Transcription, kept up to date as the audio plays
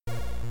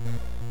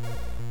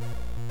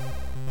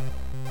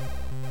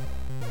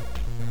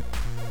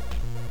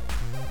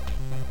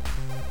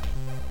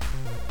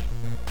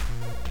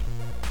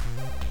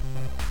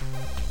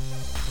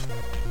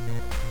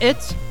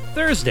It's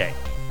Thursday,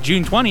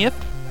 June 20th,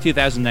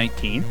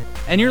 2019,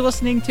 and you're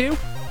listening to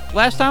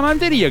Last Time on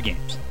Video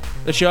Games,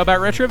 the show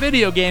about retro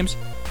video games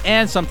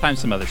and sometimes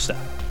some other stuff.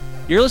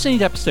 You're listening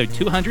to episode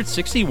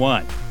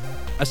 261,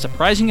 a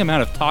surprising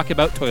amount of talk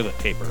about toilet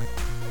paper.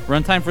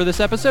 Runtime for this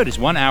episode is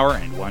 1 hour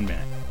and 1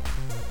 minute.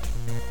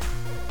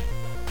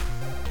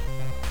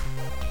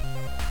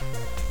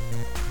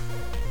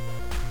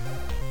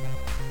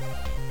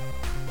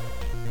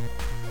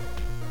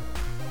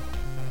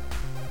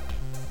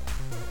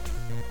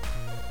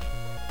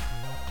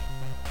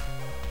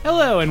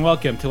 Hello and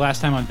welcome to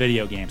Last Time on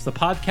Video Games, the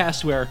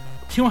podcast where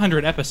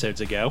 200 episodes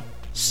ago,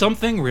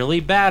 something really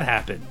bad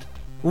happened.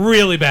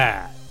 Really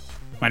bad.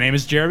 My name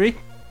is Jeremy.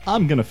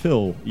 I'm gonna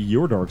fill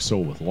your dark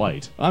soul with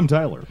light. I'm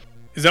Tyler.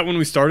 Is that when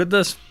we started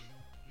this?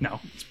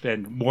 No, it's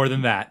been more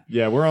than that.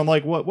 Yeah, we're on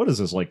like, what is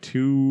this, like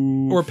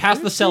 2... We're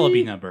past the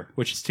Celebi number,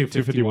 which is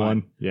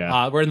 251. 251,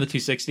 yeah. We're in the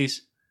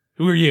 260s.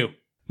 Who are you?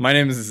 My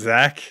name is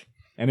Zach.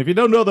 And if you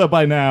don't know that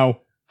by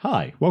now,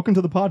 hi, welcome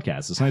to the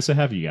podcast. It's nice to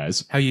have you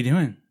guys. How you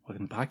doing?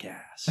 Welcome to the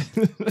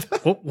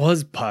podcast. What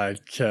was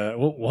podcast?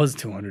 What was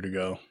 200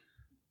 ago?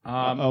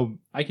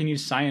 I can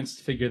use science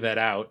to figure that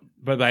out.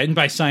 But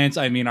by science,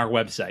 I mean our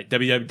website,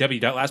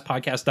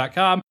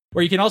 www.lastpodcast.com,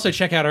 where you can also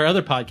check out our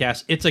other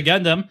podcast, It's a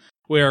Gundam,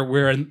 where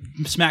we're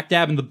smack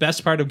dab in the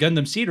best part of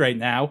Gundam Seed right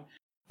now,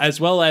 as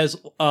well as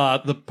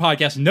the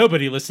podcast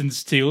nobody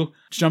listens to,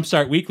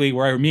 Jumpstart Weekly,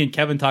 where me and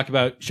Kevin talk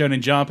about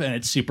Shonen Jump, and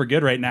it's super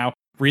good right now.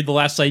 Read The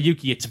Last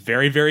Sayuki. It's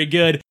very, very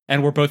good,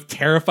 and we're both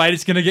terrified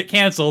it's going to get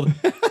canceled.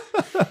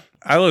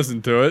 I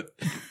listened to it.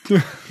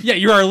 Yeah,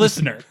 you're our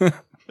listener.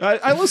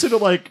 I listen to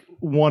like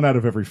 1 out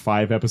of every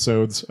 5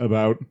 episodes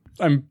about...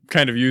 I'm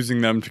kind of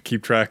using them to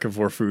keep track of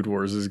where Food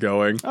Wars is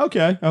going.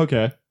 Okay.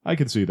 I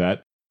can see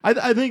that.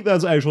 I think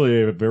that's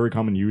actually a very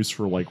common use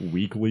for like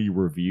weekly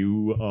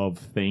review of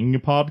thing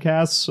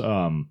podcasts.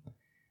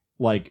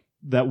 Like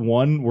that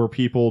one where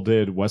people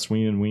did West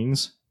Wing and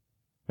Wings.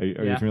 Are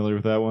you familiar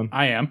with that one?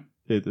 I am.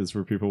 It is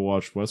where people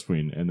watched West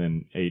Wing and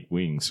then ate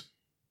wings.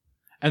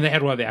 And they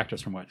had one of the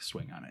actors from West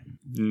Wing on it.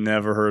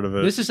 Never heard of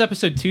it. This is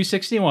episode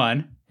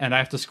 261, and I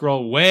have to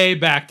scroll way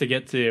back to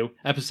get to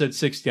episode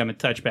 60 on the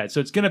touchpad,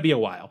 so it's going to be a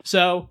while.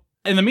 So,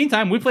 in the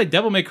meantime, we played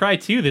Devil May Cry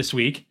 2 this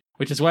week,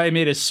 which is why I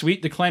made a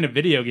sweet decline of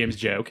video games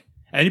joke.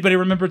 Anybody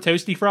remember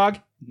Toasty Frog?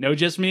 No,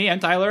 just me and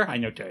Tyler? I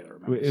know Tyler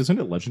remembers. Wait, isn't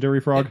it Legendary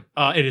Frog?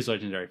 It is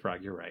Legendary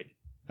Frog, you're right.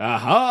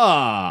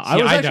 Aha!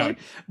 See, I actually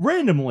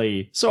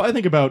randomly. So I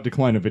think about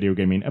decline of video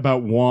gaming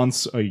about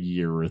once a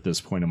year at this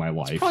point in my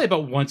life. It's probably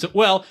about once.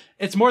 Well,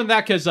 it's more than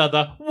that because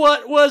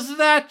what was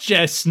that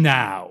just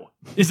now?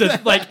 Is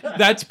it like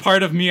that's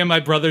part of me and my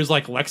brother's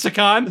like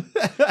lexicon?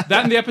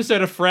 That in the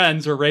episode of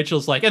Friends where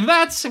Rachel's like, and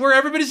that's where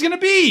everybody's gonna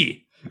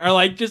be. Are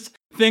like just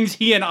things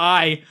he and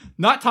I,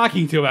 not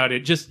talking to about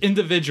it, just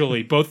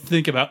individually both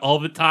think about all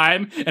the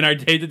time in our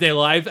day-to-day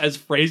life as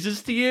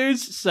phrases to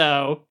use.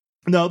 So.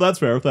 No, that's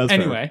fair.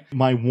 Anyway. Fair.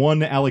 My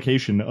one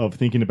allocation of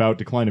thinking about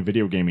decline of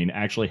video gaming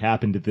actually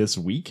happened this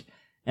week,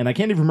 and I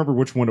can't even remember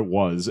which one it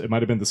was. It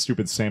might have been the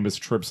stupid Samus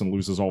trips and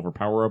loses all of her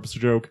power-ups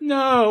joke.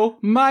 No,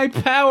 my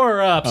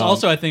power-ups.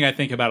 Also, I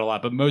think about it a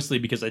lot, but mostly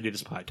because I do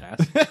this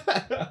podcast.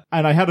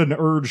 And I had an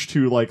urge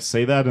to, like,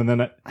 say that, and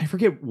then I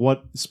forget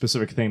what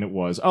specific thing it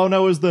was. Oh,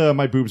 no, it was the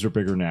my boobs are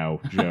bigger now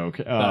joke.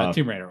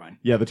 Tomb Raider one.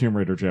 Yeah, the Tomb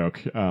Raider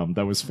joke.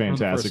 That was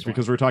fantastic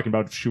because we're talking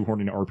about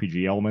shoehorning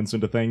RPG elements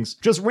into things.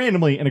 Just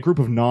randomly in a group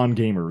of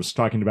non-gamers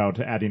talking about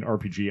adding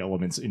RPG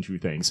elements into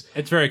things.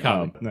 It's very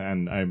common.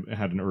 And I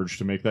had an urge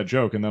to make that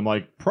joke. And then,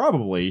 like,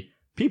 probably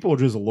people would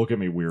just look at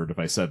me weird if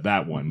I said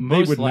that one.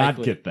 Most they would likely.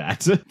 not get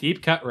that.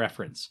 Deep cut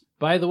reference.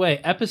 By the way,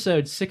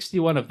 episode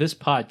 61 of this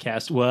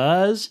podcast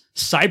was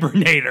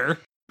Cybernator.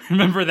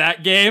 Remember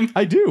that game?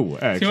 I do,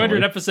 actually.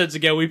 200 episodes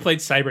ago, we played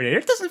Cybernator.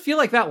 It doesn't feel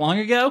like that long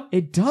ago.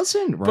 It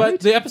doesn't, right?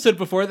 But the episode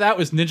before that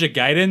was Ninja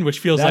Gaiden, which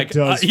feels That like,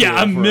 does feel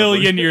a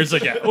million years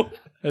ago.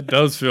 It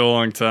does feel a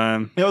long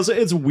time.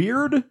 It's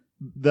weird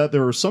that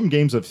there are some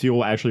games that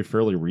feel actually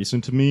fairly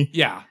recent to me.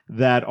 Yeah.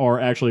 That are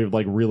actually,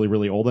 like, really,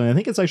 really old. And I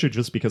think it's actually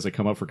just because they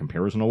come up for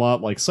comparison a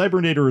lot. Like,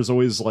 Cybernator is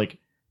always, like,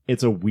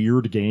 it's a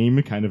weird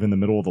game, kind of in the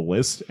middle of the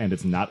list, and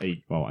it's not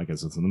I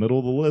guess it's in the middle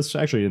of the list.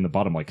 Actually, in the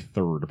bottom, like,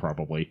 third,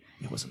 probably.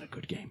 It wasn't a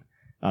good game.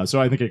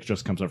 So I think it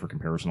just comes up for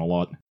comparison a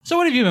lot. So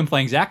what have you been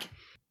playing, Zach?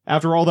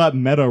 After all that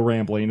meta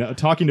rambling,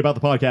 talking about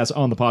the podcast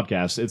on the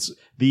podcast, it's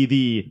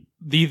the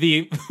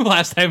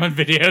Last Time on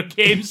Video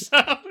Games.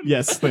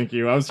 Yes, thank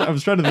you. I was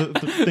trying to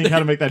think how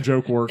to make that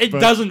joke work. It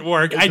doesn't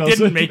work. I doesn't.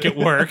 didn't make it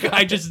work.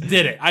 I just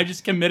did it. I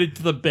just committed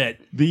to the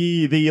bit.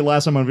 The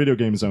Last Time on Video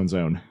Games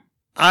Zone.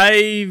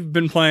 I've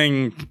been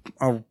playing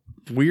a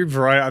weird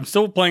variety. I'm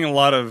still playing a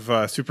lot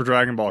of Super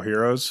Dragon Ball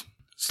Heroes.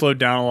 Slowed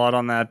down a lot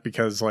on that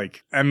because,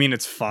 like, I mean,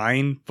 it's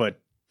fine, but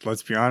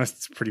let's be honest,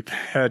 it's a pretty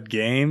bad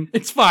game.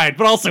 It's fine,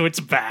 but also it's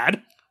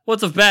bad. Well,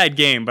 it's a bad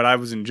game, but I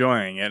was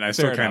enjoying it, and I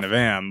still kind of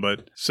am.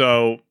 But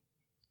so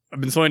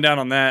I've been slowing down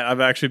on that. I've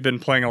actually been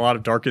playing a lot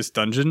of Darkest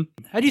Dungeon.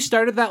 Had you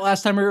started that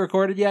last time we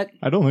recorded yet?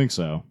 I don't think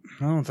so.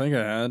 I don't think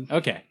I had.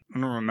 Okay. I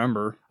don't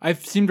remember. I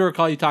seem to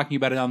recall you talking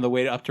about it on the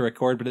way up to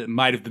record, but it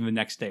might have been the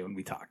next day when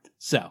we talked.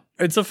 So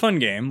It's a fun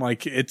game.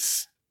 Like,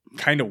 it's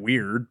kind of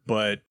weird,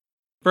 but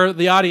for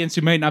the audience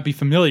who might not be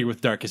familiar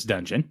with Darkest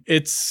Dungeon,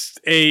 it's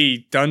a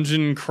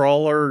dungeon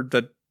crawler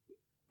that,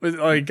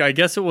 like, I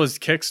guess it was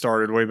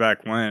kickstarted way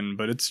back when,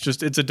 but it's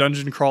a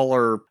dungeon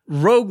crawler.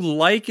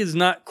 Roguelike is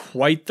not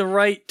quite the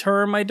right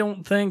term, I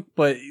don't think,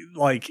 but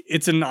like,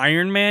 it's an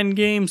Iron Man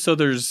game, so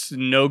there's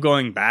no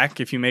going back.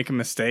 If you make a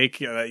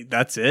mistake,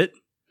 that's it.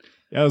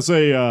 I would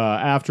say,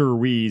 after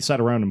we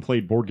sat around and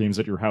played board games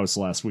at your house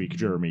last week,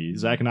 Jeremy,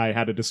 Zach and I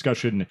had a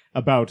discussion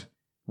about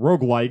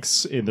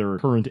roguelikes in their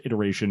current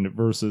iteration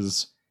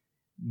versus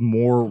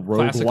more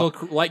classical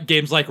like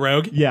games like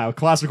Rogue. Yeah,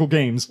 classical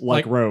games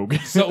like Rogue.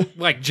 So,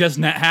 like just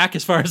NetHack,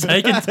 as far as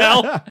I can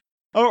tell.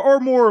 Or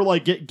more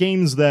like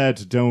games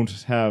that don't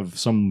have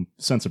some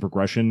sense of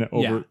progression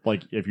over. Yeah.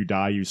 Like, if you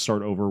die, you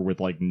start over with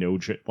like no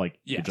you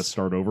Yes. just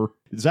start over.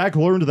 Zach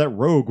learned that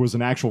Rogue was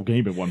an actual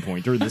game at one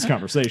point during this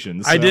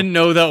conversation. I so- didn't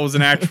know that was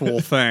an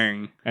actual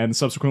thing. And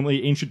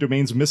subsequently, Ancient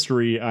Domains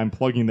Mystery, I'm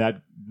plugging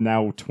that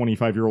now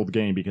 25-year-old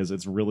game because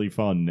it's really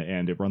fun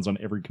and it runs on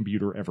every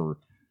computer ever.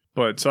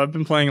 But so I've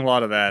been playing a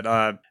lot of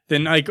that.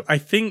 Then I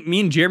think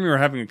me and Jeremy were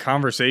having a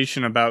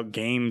conversation about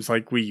games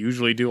like we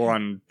usually do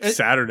on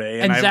Saturday.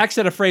 And Zach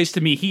said a phrase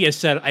to me he has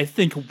said, I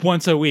think,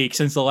 once a week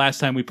since the last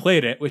time we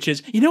played it, which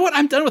is, you know what?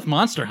 I'm done with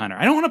Monster Hunter.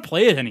 I don't want to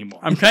play it anymore.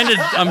 I'm kind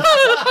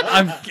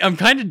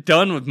of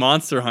done with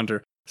Monster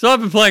Hunter. So I've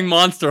been playing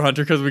Monster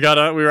Hunter because we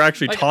were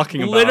actually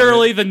talking about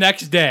literally it. the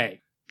next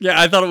day. Yeah,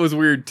 I thought it was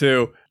weird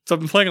too. So I've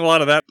been playing a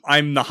lot of that.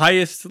 I'm the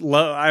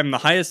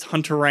highest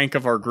hunter rank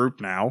of our group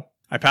now.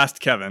 I passed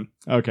Kevin.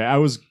 Okay, I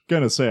was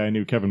gonna say I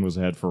knew Kevin was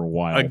ahead for a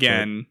while.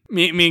 Again,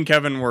 me and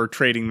Kevin were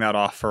trading that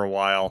off for a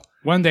while.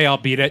 One day I'll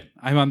beat it.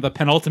 I'm on the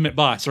penultimate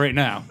boss right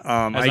now,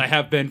 as I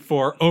have been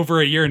for over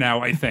a year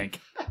now, I think.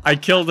 I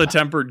killed a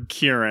tempered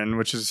Kieran,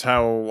 which is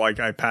how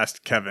I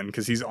passed Kevin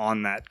because he's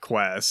on that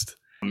quest,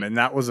 and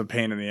that was a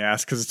pain in the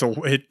ass because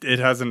it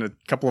has a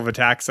couple of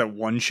attacks at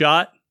one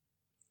shot.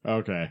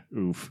 Okay,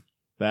 oof,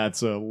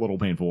 that's a little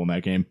painful in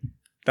that game.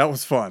 That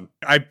was fun.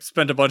 I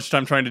spent a bunch of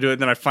time trying to do it,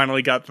 and then I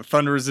finally got the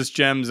Thunder Resist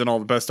gems and all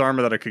the best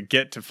armor that I could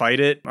get to fight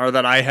it, or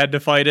that I had to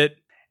fight it.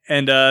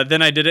 And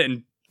then I did it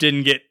and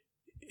didn't get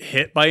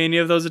hit by any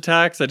of those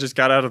attacks. I just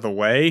got out of the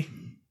way.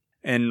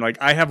 And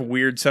I have a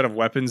weird set of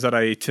weapons that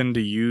I tend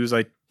to use.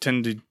 I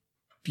tend to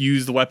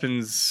use the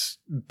weapons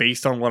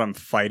based on what I'm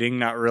fighting,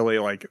 not really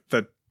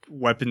the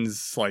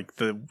weapons,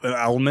 the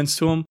elements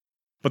to them,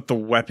 but the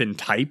weapon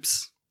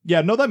types.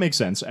 Yeah, no, that makes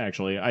sense,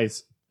 actually. I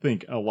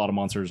think a lot of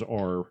monsters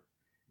are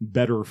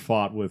better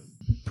fought with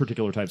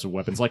particular types of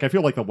weapons. I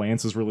feel like the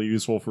lance is really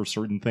useful for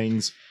certain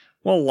things.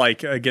 Well,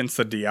 against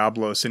the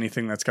Diablos,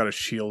 anything that's got a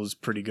shield is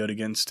pretty good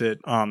against it.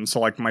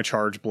 So my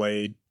charge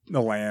blade,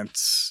 the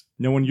lance.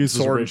 No one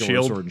uses sword a and regular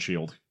shield. sword and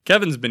shield.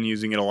 Kevin's been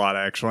using it a lot,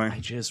 actually.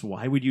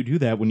 Why would you do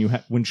that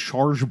when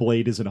charge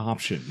blade is an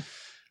option?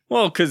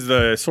 Well, because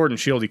the sword and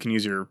shield, you can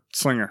use your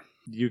slinger.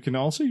 You can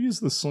also use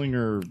the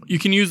slinger. You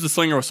can use the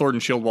slinger with sword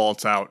and shield while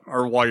it's out,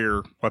 or while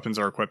your weapons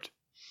are equipped.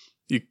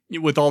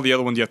 With all the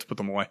other ones, you have to put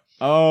them away.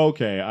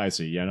 Okay, I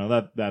see. Yeah,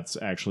 no, that's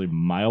actually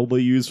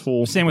mildly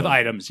useful. Same with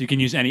items. You can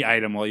use any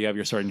item while you have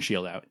your sword and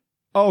shield out.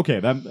 Okay,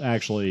 that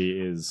actually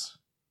is...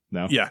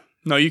 No? Yeah.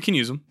 No, you can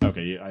use them.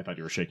 Okay, I thought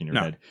you were shaking your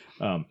head.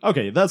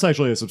 Okay, that's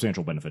actually a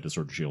substantial benefit to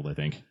sword and shield, I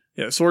think.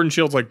 Yeah, sword and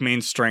shield's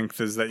main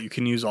strength is that you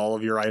can use all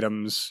of your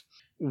items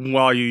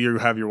while you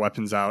have your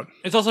weapons out.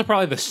 It's also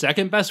probably the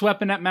second best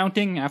weapon at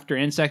mounting after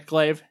Insect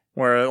Glaive.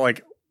 Where,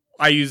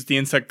 I use the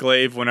Insect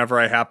Glaive whenever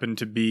I happen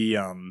to be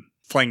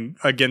playing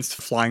against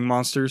flying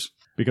monsters.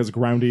 Because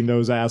grounding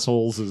those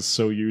assholes is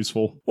so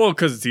useful. Well,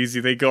 because it's easy.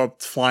 They go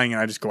up flying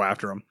and I just go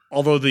after them.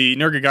 Although the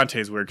Nergigante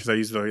is weird because I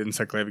use the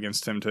Insect Glaive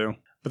against him too.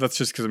 But that's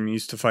just because I'm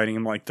used to fighting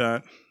him like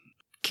that.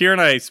 Kieran,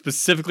 I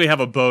specifically have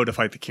a bow to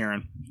fight the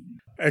Kieran.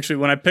 Actually,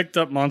 when I picked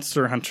up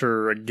Monster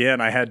Hunter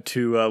again, I had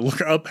to look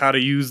up how to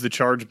use the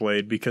charge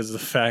blade because of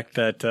the fact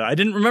that I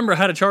didn't remember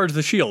how to charge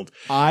the shield.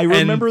 I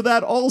remember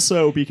that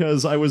also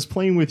because I was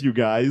playing with you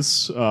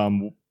guys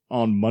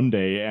on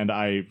Monday, and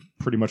I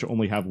pretty much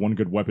only have one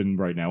good weapon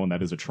right now, and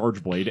that is a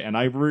charge blade, and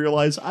I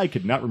realized I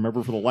could not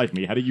remember for the life of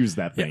me how to use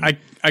that thing. Yeah,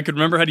 I could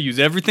remember how to use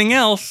everything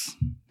else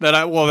that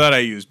I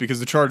use,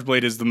 because the charge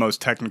blade is the most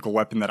technical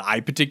weapon that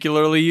I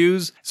particularly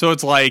use. So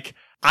it's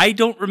I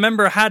don't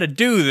remember how to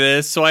do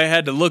this, so I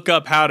had to look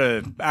up how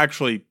to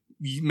actually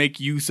make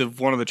use of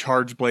one of the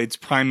charge blade's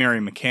primary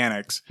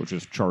mechanics. Which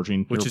is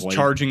charging your blade.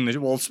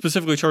 Charging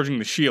specifically charging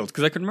the shield,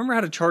 because I could remember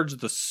how to charge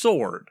the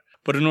sword.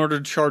 But in order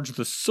to charge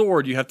the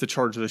sword, you have to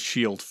charge the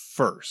shield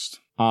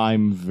first.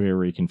 I'm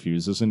very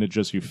confused. Isn't it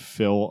just you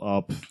fill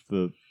up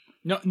the...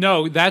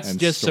 No, that's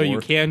just store? so you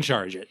can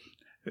charge it.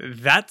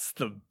 That's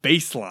the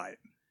baseline.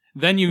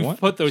 Then you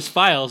put those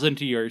files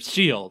into your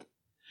shield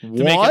to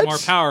make it more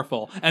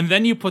powerful. And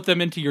then you put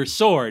them into your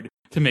sword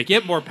to make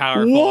it more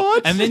powerful.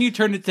 What? And then you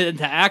turn it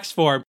into axe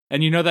form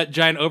And you know that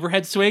giant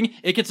overhead swing?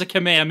 It gets a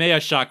Kamehameha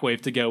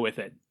shockwave to go with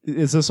it.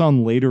 Is this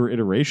on later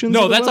iterations?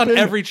 No, of the that's on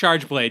weapon? every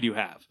charge blade you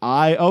have.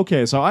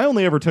 Okay, so I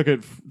only ever took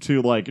it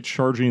to like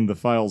charging the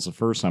files the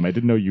first time. I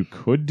didn't know you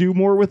could do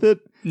more with it.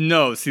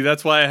 No, see,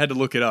 that's why I had to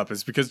look it up.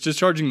 Is because just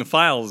charging the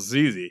files is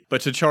easy,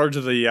 but to charge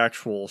the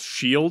actual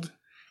shield,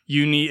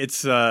 you need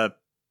I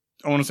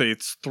want to say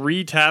it's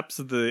 3 taps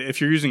of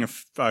if you're using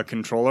a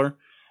controller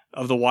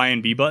of the Y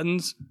and B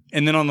buttons,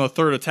 and then on the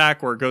third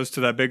attack where it goes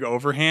to that big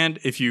overhand,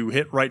 if you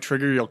hit right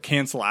trigger, you'll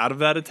cancel out of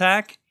that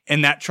attack,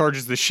 and that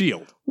charges the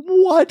shield.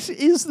 What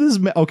is this?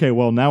 Okay,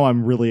 well, now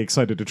I'm really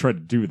excited to try to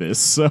do this.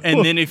 So.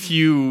 And then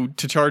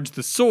to charge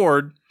the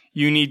sword,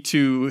 you need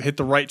to hit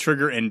the right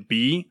trigger and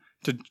B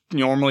to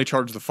normally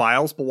charge the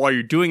files, but while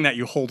you're doing that,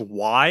 you hold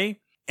Y,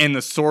 and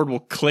the sword will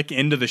click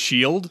into the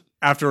shield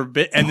after a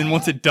bit, and then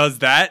once it does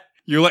that,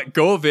 you let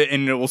go of it,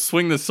 and it will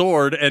swing the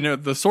sword,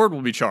 and the sword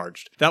will be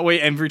charged. That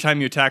way, every time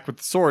you attack with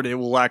the sword, it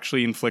will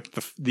actually inflict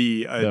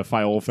the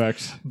file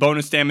effect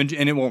bonus damage,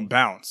 and it won't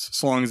bounce,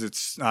 so long as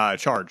it's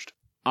charged.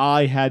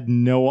 I had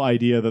no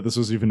idea that this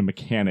was even a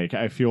mechanic.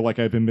 I feel like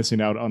I've been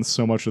missing out on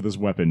so much of this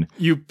weapon.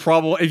 You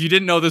probably, if you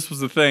didn't know this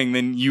was a thing,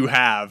 then you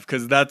have,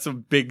 because that's a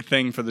big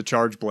thing for the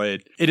charge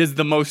blade. It is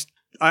the most,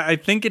 I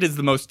think it is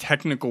the most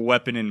technical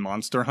weapon in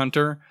Monster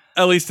Hunter,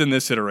 at least in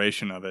this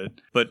iteration of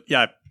it. But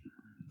yeah,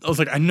 I was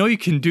like, I know you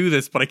can do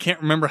this, but I can't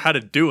remember how to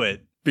do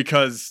it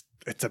because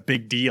it's a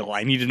big deal.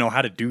 I need to know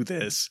how to do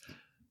this,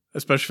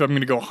 especially if I'm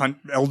going to go hunt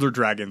elder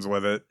dragons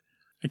with it.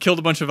 I killed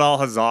a bunch of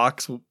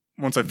Alhazoks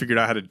once I figured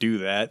out how to do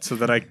that, so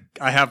that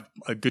I have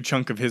a good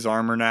chunk of his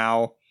armor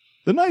now.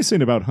 The nice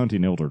thing about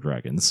hunting elder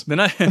dragons. The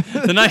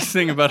nice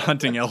thing about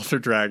hunting elder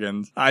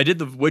dragons, I did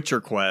the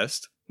Witcher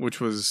quest, which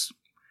was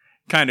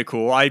kind of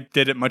cool. I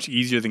did it much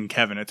easier than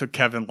Kevin. It took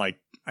Kevin like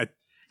 4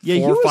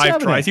 or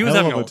 5 tries. He was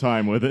having a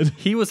time with it.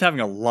 He was having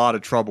a lot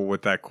of trouble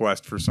with that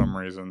quest for some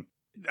reason.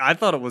 I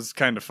thought it was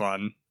kind of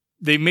fun.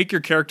 They make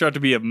your character out to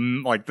be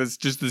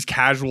this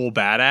casual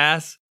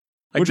badass.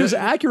 Which is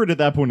accurate at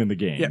that point in the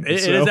game. Yeah,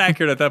 it is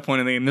accurate at that point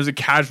in the game. There's a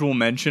casual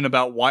mention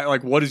about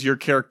what is your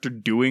character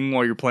doing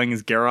while you're playing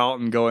as Geralt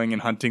and going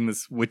and hunting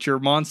this Witcher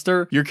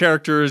monster. Your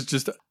character is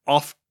just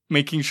off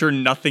making sure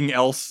none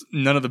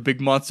of the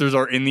big monsters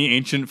are in the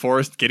ancient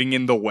forest getting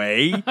in the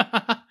way.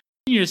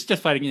 You're just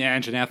fighting the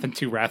Anjanath and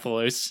 2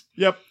 Rathalos.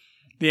 Yep.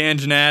 The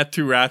Anjanath,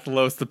 2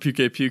 Rathalos, the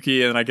Puke,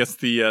 and I guess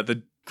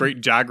the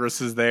Great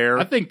Jagras is there.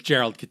 I think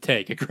Gerald could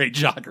take a Great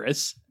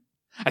Jagras.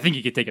 I think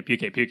he could take a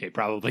Puke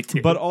probably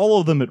too. But all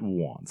of them at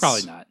once.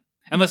 Probably not.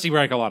 Unless he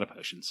drank a lot of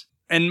potions.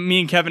 And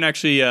me and Kevin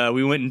actually,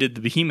 we went and did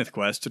the Behemoth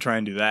quest to try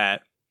and do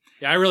that.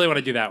 Yeah, I really want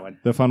to do that one.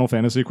 The Final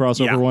Fantasy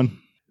crossover one?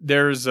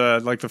 There's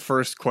the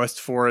first quest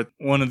for it.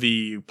 One of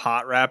the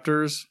pot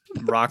raptors,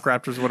 rock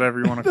raptors, whatever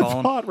you want to call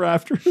them. Pot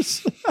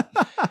raptors.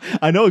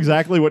 I know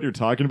exactly what you're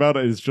talking about.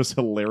 It's just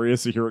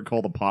hilarious to hear it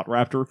called a pot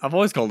raptor. I've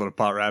always called it a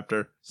pot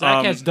raptor.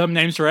 Zach has dumb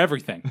names for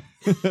everything.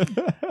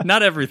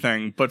 Not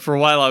everything, but for a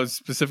while I was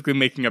specifically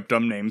making up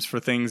dumb names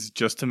for things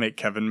just to make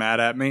Kevin mad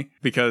at me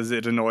because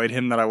it annoyed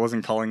him that I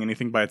wasn't calling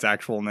anything by its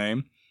actual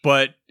name.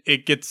 But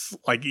it gets,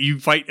 you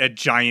fight a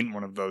giant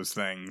one of those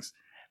things.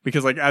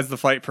 Because, as the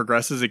fight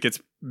progresses, it gets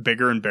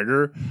bigger and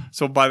bigger.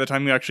 So by the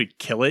time you actually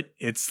kill it,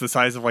 it's the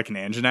size of, an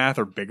Anjanath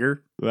or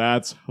bigger.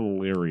 That's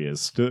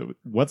hilarious.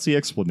 What's the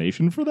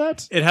explanation for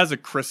that? It has a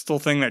crystal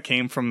thing that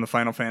came from the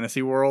Final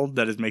Fantasy world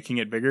that is making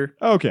it bigger.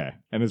 Okay.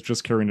 And it's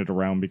just carrying it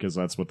around because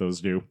that's what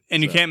those do.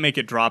 And you can't make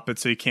it drop it,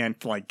 so you can't,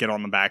 get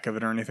on the back of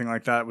it or anything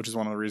like that, which is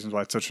one of the reasons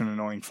why it's such an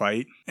annoying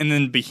fight. And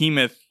then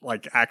Behemoth,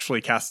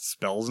 actually casts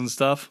spells and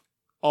stuff.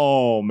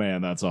 Oh,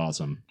 man, that's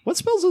awesome. What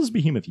spells does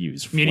Behemoth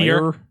use?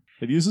 Meteor? Flare?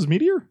 It uses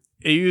Meteor?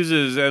 It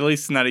uses, at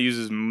least in that, it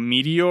uses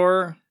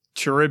Meteor,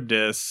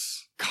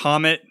 Charybdis,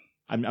 Comet.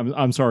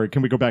 I'm sorry.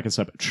 Can we go back a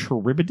step?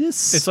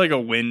 Charybdis? It's like a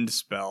wind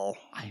spell.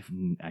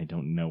 I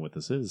don't know what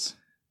this is.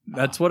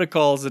 That's what it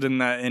calls it in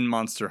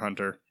Monster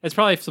Hunter. It's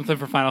probably something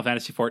for Final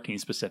Fantasy XIV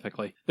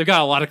specifically. They've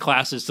got a lot of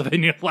classes, so they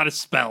need a lot of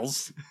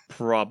spells.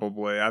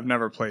 Probably. I've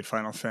never played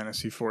Final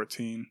Fantasy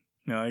XIV.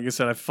 Like I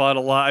said, I've fought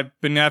a lot. I've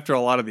been after a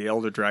lot of the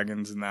Elder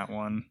Dragons in that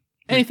one.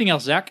 Anything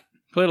else, Zach?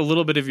 Played a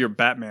little bit of your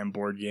Batman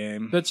board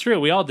game. That's true.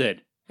 We all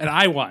did. And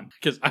I won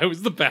because I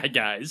was the bad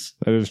guys.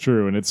 That is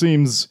true. And it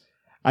seems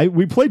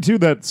we played 2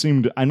 that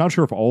seemed, I'm not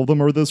sure if all of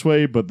them are this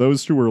way, but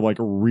those 2 were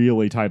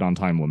really tight on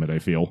time limit, I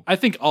feel. I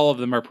think all of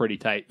them are pretty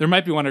tight. There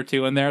might be 1 or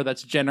 2 in there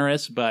that's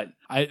generous, but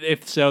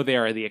if so, they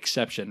are the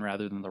exception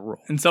rather than the rule.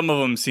 And some of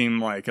them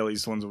seem like, at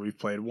least the ones that we've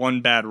played,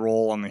 one bad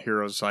roll on the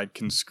hero's side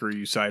can screw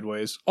you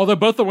sideways. Although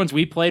both the ones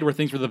we played were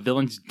things where the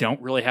villains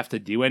don't really have to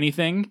do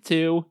anything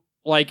to,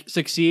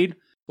 succeed.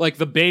 Like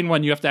the Bane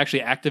one, you have to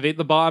actually activate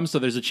the bomb, so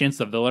there's a chance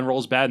the villain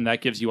rolls bad, and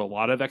that gives you a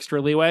lot of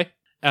extra leeway.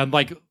 And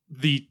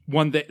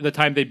the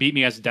time they beat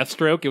me as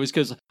Deathstroke, it was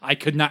because I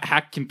could not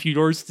hack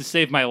computers to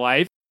save my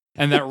life,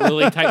 and that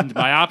really tightened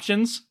my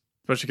options.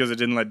 Especially because it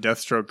didn't let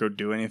Deathstroke go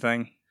do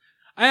anything.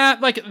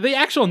 The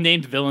actual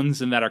named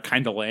villains in that are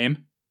kind of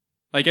lame.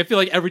 I feel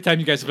like every time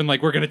you guys have been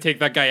we're going to take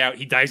that guy out,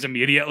 he dies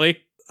immediately.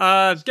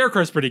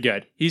 Scarecrow's pretty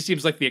good. He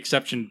seems like the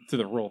exception to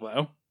the rule,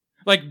 though.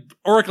 Like,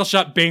 Oracle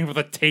shot Bane with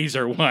a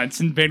taser once,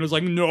 and Bane was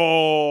like,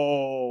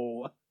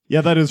 no.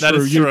 Yeah, that is That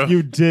true. is true.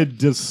 You did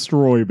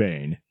destroy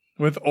Bane.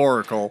 With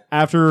Oracle.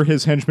 After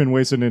his henchman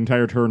wasted an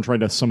entire turn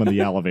trying to summon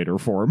the elevator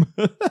for him.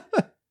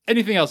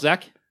 Anything else,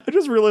 Zach? I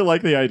just really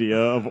like the idea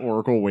of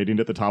Oracle waiting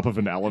at the top of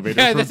an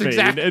elevator Yeah, for that's Bane.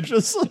 exactly- It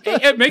just...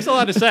 It makes a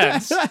lot of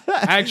sense,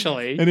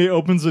 actually. And he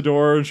opens the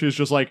door and she's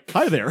just like,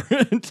 hi there,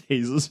 and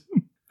tases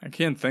him. I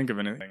can't think of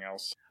anything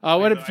else.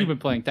 What have you been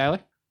playing, Tyler?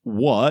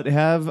 What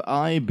have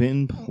I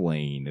been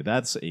playing?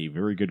 That's a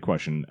very good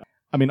question.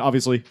 I mean,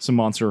 obviously, some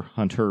Monster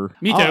Hunter.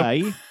 Me too.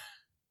 I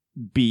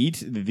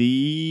beat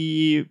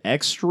the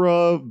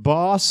extra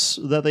boss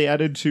that they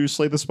added to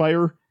Slay the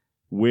Spire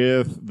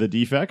with the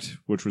defect,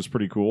 which was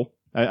pretty cool.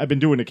 I've been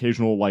doing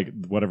occasional, like,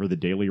 whatever the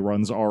daily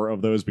runs are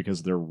of those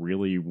because they're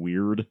really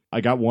weird. I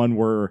got one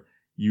where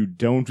you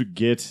don't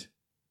get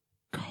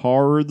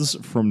cards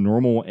from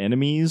normal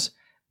enemies,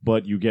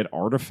 but you get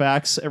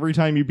artifacts every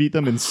time you beat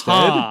them instead.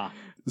 Huh.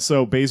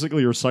 So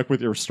basically, you're stuck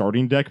with your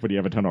starting deck, but you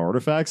have a ton of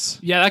artifacts.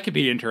 Yeah, that could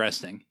be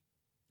interesting.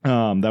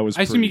 That was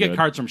I assume you pretty get good.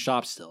 cards from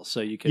shops still, so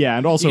you could. Yeah,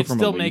 and also you could from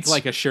still elites. make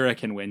like a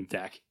Shuriken Wind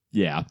deck.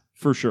 Yeah,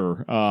 for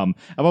sure. I've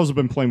also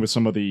been playing with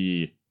some of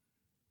the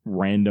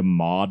random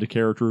mod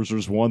characters.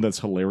 There's one that's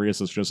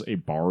hilarious. It's just a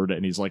bard,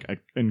 and he's like an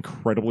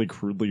incredibly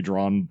crudely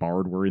drawn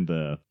bard wearing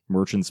the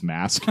merchant's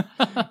mask,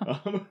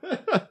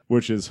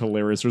 which is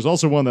hilarious. There's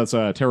also one that's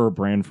Tara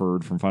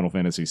Branford from Final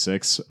Fantasy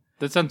VI.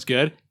 That sounds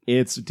good.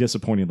 It's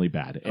disappointingly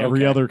bad. Every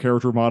Okay. other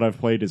character mod I've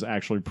played is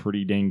actually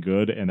pretty dang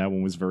good, and that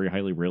one was very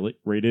highly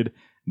rated,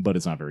 but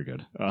it's not very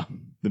good.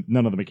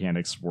 None of the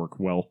mechanics work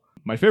well.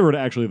 My favorite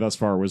actually thus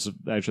far was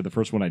actually the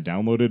first one I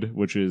downloaded,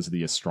 which is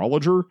the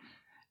Astrologer,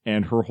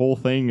 and her whole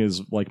thing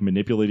is like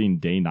manipulating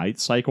day-night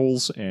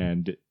cycles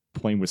and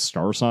playing with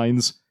star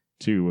signs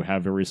to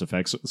have various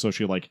effects. So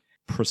she like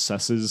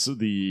processes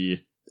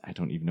I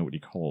don't even know what you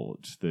call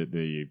it,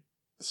 the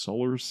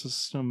solar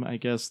system, I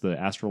guess, the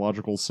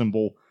astrological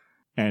symbol,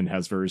 and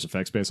has various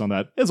effects based on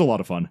that. It's a lot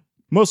of fun.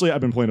 Mostly,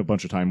 I've been playing a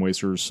bunch of Time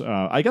Wasters.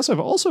 I guess I've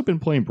also been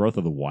playing Breath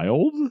of the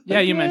Wild. Yeah,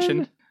 you again.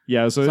 mentioned.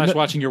 Yeah, so Slash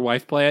watching your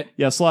wife play it.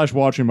 yeah, slash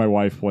watching my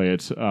wife play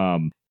it.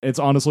 It's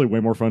honestly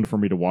way more fun for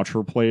me to watch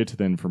her play it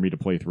than for me to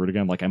play through it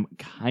again. Like, I'm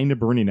kind of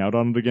burning out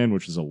on it again,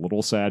 which is a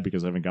little sad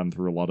because I haven't gotten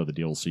through a lot of the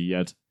DLC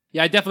yet.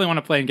 Yeah, I definitely want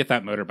to play and get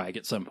that motorbike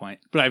at some point.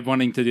 But I've been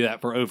wanting to do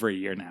that for over a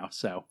year now,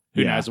 so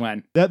who Yeah. knows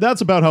when. That's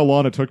about how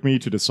long it took me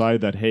to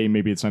decide that, hey,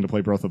 maybe it's time to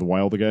play Breath of the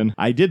Wild again.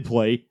 I did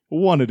play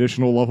one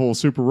additional level of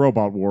Super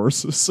Robot Wars,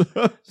 so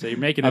So you're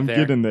making it I'm there.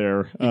 getting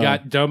there. You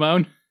got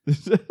Domon?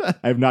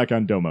 I have not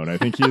gotten Domon. I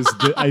think he is.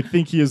 I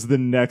think he is the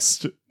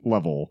next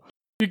level.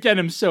 You get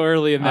him so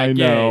early in that I game.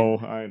 know.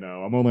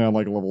 I'm only on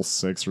like level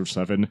 6 or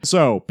 7.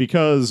 So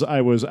because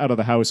I was out of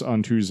the house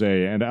on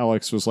Tuesday, and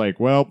Alex was like,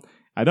 "Well,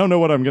 I don't know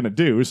what I'm gonna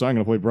do, so I'm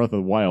gonna play Breath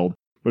of the Wild."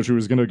 But she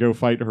was gonna go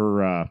fight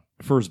her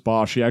first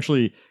boss. She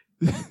actually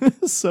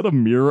set a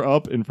mirror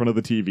up in front of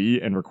the TV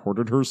and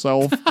recorded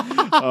herself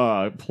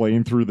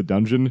playing through the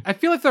dungeon. I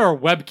feel like there are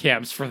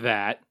webcams for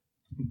that.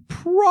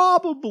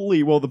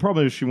 Probably. Well, the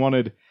problem is she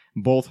wanted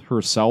both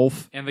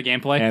herself And the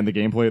gameplay. and the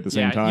gameplay at the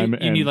same yeah, time. You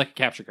and need like a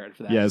capture card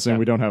for that. yes, and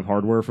we don't have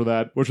hardware for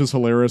that, which is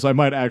hilarious. I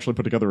might actually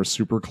put together a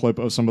super clip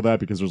of some of that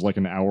because there's like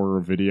an hour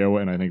of video,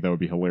 and I think that would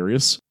be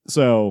hilarious.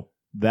 So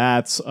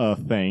that's a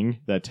thing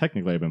that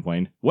technically I've been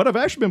playing. What I've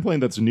actually been playing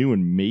that's new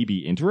and maybe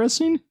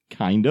interesting,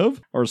 kind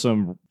of, are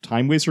some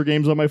Time Waster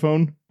games on my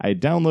phone. I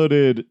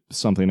downloaded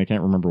something, I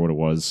can't remember what it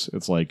was.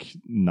 It's like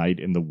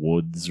Night in the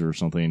Woods or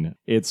something.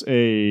 It's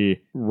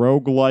a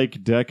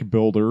roguelike deck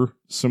builder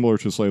similar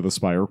to Slay the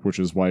Spire, which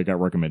is why it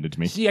got recommended to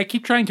me. See, I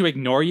keep trying to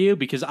ignore you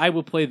because I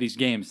will play these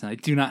games and I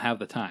do not have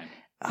the time.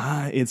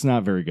 It's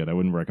not very good. I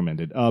wouldn't recommend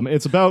it.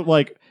 It's about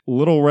like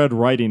Little Red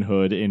Riding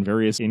Hood in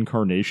various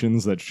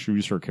incarnations that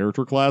choose her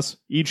character class.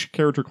 Each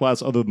character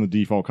class, other than the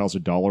default, costs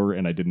 $1,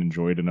 and I didn't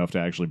enjoy it enough to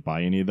actually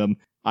buy any of them.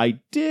 I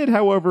did,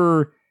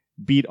 however,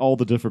 beat all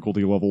the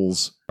difficulty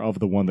levels of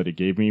the one that it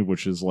gave me,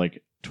 which is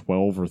like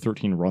 12 or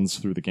 13 runs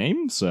through the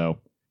game.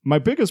 So my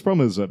biggest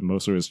problem is that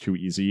most of it is too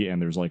easy,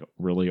 and there's like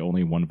really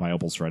only one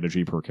viable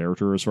strategy per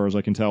character, as far as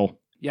I can tell.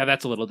 Yeah,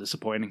 that's a little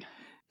disappointing.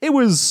 It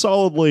was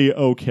solidly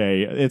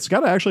okay. It's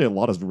got actually a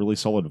lot of really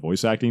solid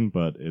voice acting,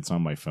 but it's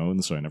on my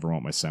phone, so I never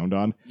want my sound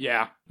on.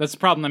 Yeah, that's the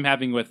problem I'm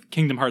having with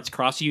Kingdom Hearts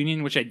Cross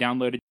Union, which I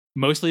downloaded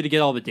mostly to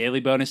get all the daily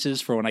bonuses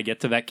for when I get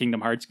to that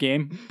Kingdom Hearts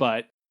game.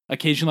 But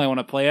occasionally I want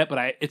to play it,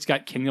 but it's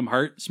got Kingdom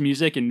Hearts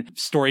music and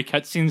story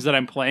cutscenes that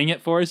I'm playing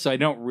it for, so I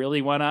don't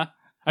really want to.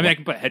 I mean, I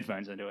can put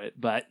headphones into it,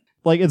 but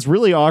Like, it's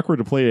really awkward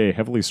to play a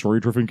heavily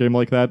story-driven game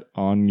like that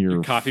on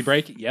your coffee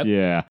break. Yep.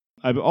 Yeah.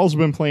 I've also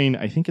been playing,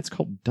 I think it's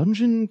called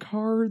Dungeon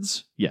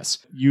Cards.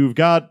 Yes. You've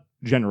got,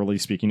 generally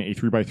speaking, a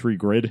 3x3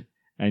 grid,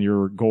 and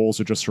your goal is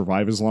to just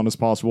survive as long as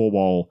possible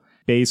while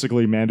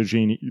basically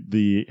managing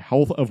the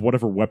health of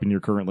whatever weapon you're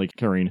currently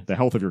carrying, the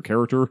health of your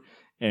character,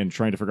 and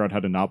trying to figure out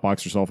how to not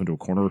box yourself into a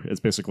corner. It's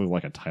basically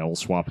like a tile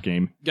swap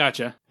game.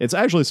 Gotcha. It's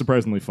actually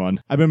surprisingly fun.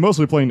 I've been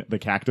mostly playing the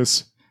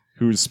Cactus,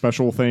 whose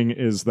special thing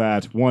is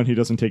that, one, he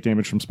doesn't take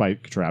damage from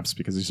spike traps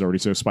because he's already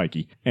so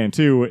spiky. And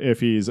two,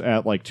 if he's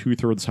at like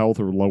 2/3 health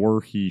or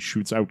lower, he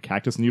shoots out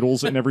cactus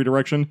needles in every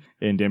direction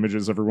and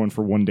damages everyone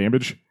for 1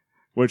 damage.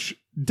 Which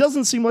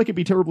doesn't seem like it'd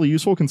be terribly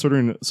useful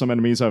considering some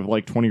enemies have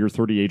like 20 or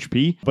 30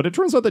 HP, but it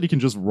turns out that you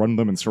can just run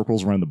them in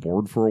circles around the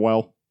board for a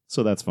while,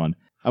 so that's fun.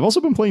 I've also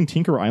been playing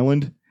Tinker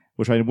Island,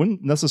 which I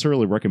wouldn't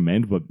necessarily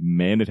recommend, but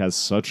man, it has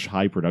such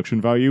high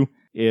production value.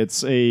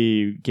 It's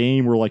a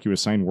game where like you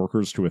assign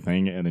workers to a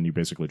thing and then you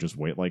basically just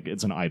wait. Like,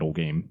 it's an idle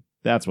game.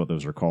 That's what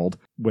those are called.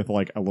 With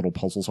like a little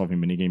puzzle solving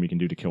minigame you can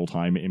do to kill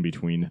time in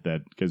between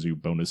that gives you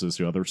bonuses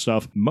to other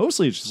stuff.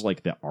 Mostly it's just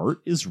like the art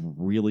is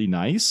really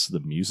nice. The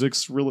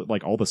music's really,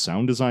 like, all the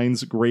sound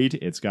design's great.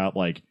 It's got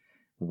like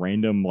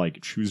random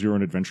like choose your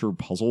own adventure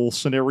puzzle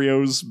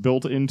scenarios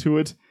built into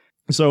it.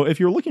 So if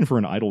you're looking for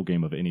an idle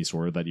game of any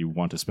sort that you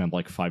want to spend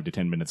like 5 to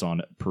 10 minutes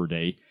on per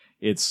day,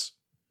 it's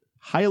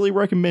highly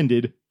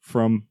recommended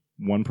from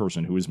one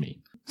person who is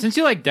me. Since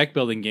you like deck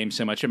building games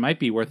so much, it might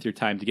be worth your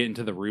time to get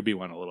into the Ruby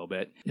one a little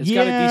bit. It's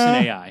got a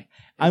decent AI.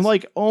 I'm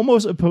like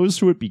almost opposed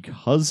to it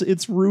because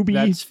it's Ruby.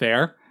 That's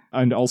fair.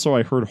 And also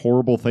I heard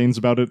horrible things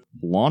about it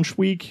launch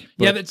week.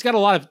 Yeah, it's got a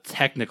lot of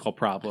technical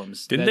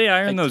problems. Didn't they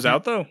iron those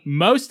out, though?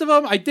 Most of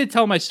them. I did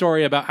tell my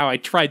story about how I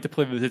tried to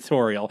play the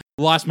tutorial,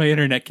 lost my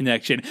internet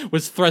connection,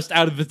 was thrust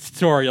out of the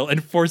tutorial,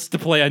 and forced to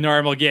play a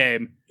normal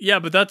game. Yeah,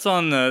 but that was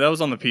on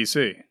the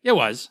PC. It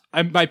was.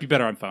 I might be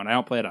better on phone. I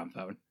don't play it on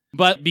phone.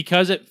 But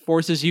because it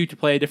forces you to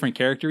play a different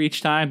character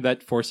each time,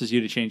 that forces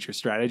you to change your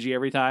strategy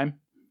every time.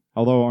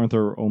 Although, aren't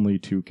there only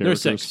 2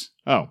 characters? There's 6.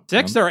 Oh.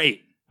 6 or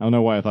 8? I don't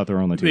know why I thought there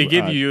were only 2. They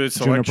give you a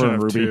selection Juniper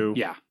and of Ruby. 2.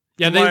 Yeah.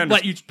 Yeah, they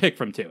let you pick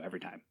from 2 every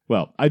time.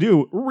 Well, I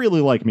do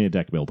really like me a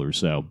deck builder,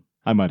 so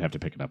I might have to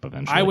pick it up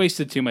eventually. I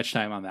wasted too much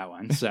time on that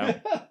one, so...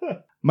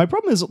 My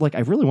problem is, like, I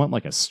really want,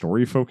 like, a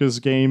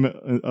story-focused game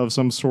of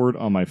some sort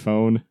on my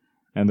phone,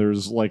 and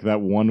there's, like,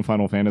 that one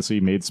Final Fantasy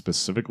made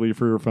specifically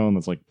for your phone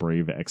that's, like,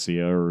 Brave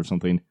Exia or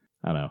something.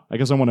 I don't know. I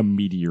guess I want a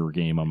Meteor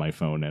game on my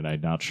phone, and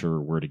I'm not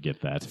sure where to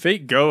get that.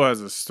 Fate Go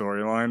has a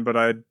storyline, but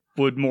I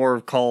would more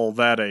call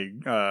that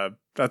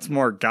that's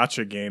more a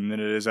gacha game than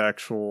it is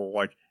actual,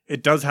 like,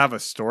 it does have a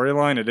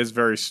storyline. It is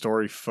very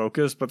story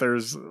focused, but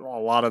there's a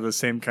lot of the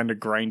same kind of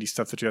grindy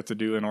stuff that you have to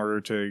do in order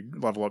to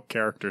level up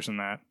characters in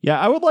that. Yeah,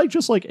 I would like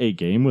just like a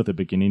game with a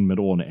beginning,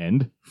 middle, and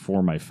end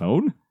for my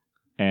phone,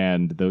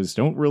 and those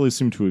don't really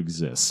seem to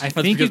exist. I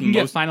think you can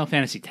get Final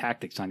Fantasy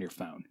Tactics on your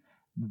phone.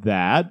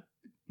 That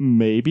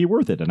may be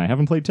worth it, and I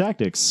haven't played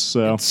Tactics,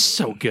 so... It's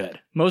so good.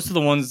 Most of the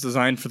ones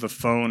designed for the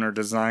phone are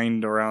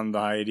designed around the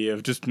idea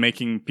of just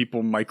making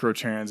people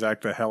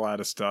microtransact the hell out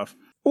of stuff.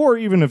 Or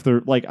even if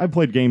they're, like, I've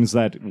played games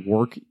that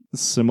work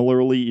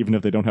similarly, even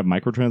if they don't have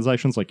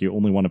microtransactions, like you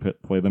only want to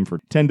play them for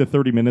 10 to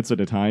 30 minutes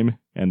at a time,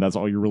 and that's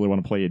all you really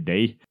want to play a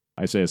day.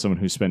 I say as someone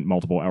who spent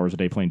multiple hours a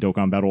day playing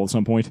Dokkan Battle at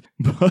some point,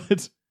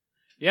 but...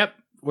 Yep,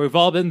 we've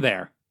all been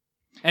there.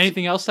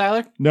 Anything else,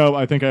 Tyler? No,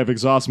 I think I've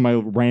exhausted my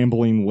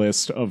rambling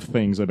list of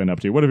things I've been up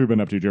to. What have you been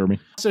up to, Jeremy?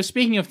 So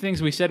speaking of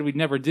things we said we'd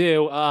never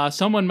do,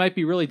 someone might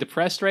be really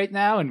depressed right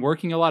now and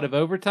working a lot of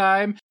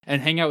overtime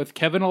and hang out with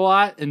Kevin a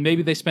lot, and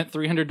maybe they spent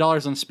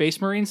 $300 on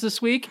Space Marines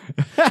this week.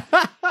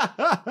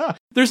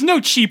 There's no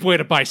cheap way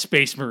to buy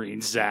Space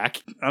Marines,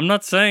 Zach. I'm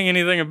not saying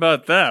anything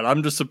about that.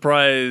 I'm just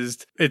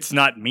surprised it's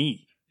not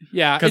me.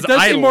 Yeah, it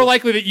does seem more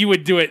likely that you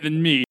would do it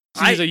than me.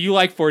 So you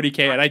like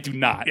 40K and I do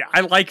not. Yeah, I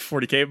like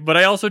 40K, but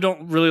I also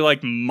don't really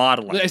like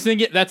modeling. I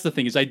think that's the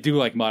thing, is I do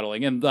like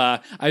modeling. And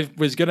I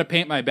was going to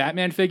paint my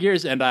Batman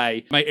figures, and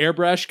my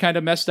airbrush kind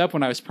of messed up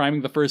when I was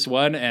priming the first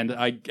one, and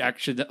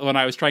when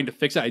I was trying to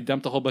fix it, I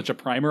dumped a whole bunch of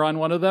primer on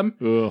one of them.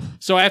 Ugh.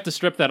 So I have to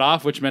strip that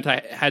off, which meant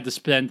I had to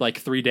spend like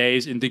 3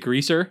 days in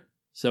degreaser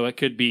so it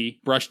could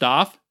be brushed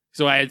off.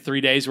 So I had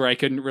 3 days where I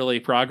couldn't really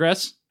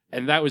progress.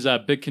 And that was a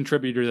big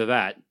contributor to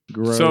that.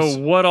 Gross. So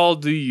what all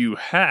do you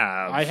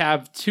have? I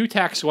have 2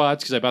 tax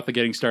squads, because I bought the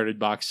Getting Started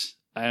box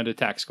and a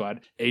tax squad.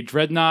 A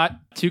Dreadnought,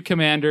 2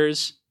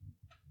 Commanders,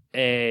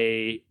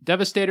 a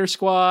Devastator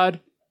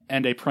squad,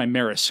 and a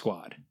Primaris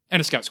squad.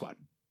 And a Scout squad.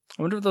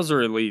 I wonder if those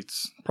are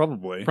elites.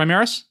 Probably.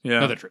 Primaris?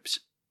 Yeah. No, they're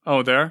troops.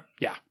 Oh, there?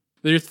 Yeah.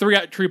 There's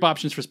 3 troop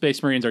options for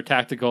Space Marines are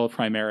Tactical,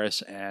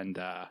 Primaris, and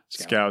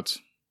Scouts.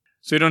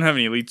 So you don't have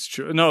any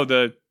elites.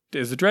 No,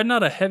 is the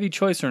Dreadnought a heavy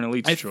choice or an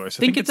elite's choice? I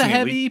think it's a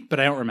heavy, but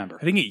I don't remember.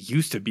 I think it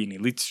used to be an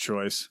elite's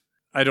choice.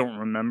 I don't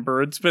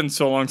remember. It's been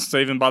so long since I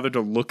even bothered to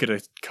look at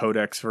a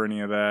codex for any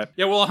of that.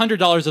 Yeah, well,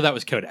 $100 of that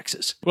was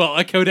codexes. Well,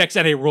 a codex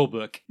and a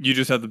rulebook. You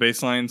just have the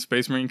baseline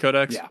Space Marine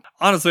codex? Yeah.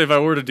 Honestly, if I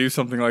were to do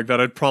something like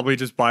that, I'd probably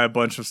just buy a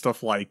bunch of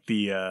stuff like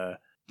the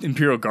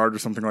Imperial Guard or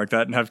something like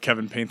that and have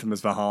Kevin paint them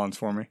as Valhallans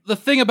for me. The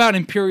thing about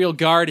Imperial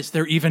Guard is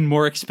they're even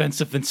more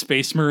expensive than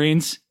Space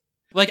Marines.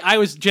 Like, I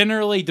was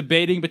generally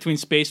debating between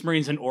Space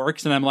Marines and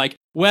Orcs, and I'm like,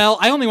 well,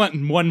 I only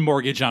want 1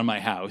 mortgage on my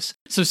house,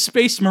 so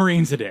Space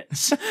Marines it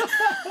is.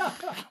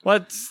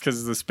 What?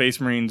 Because the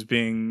Space Marines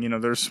being,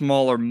 they're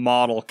smaller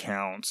model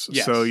counts,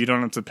 yes. So you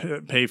don't have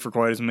to pay for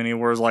quite as many,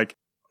 whereas, like,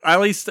 At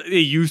least it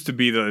used to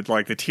be the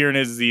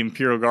Tyranids, the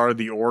Imperial Guard,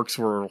 the Orcs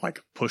were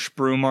like push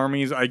broom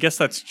armies. I guess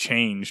that's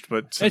changed,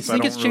 but I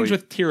think it's changed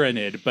with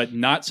Tyranid, but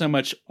not so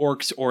much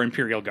Orcs or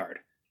Imperial Guard.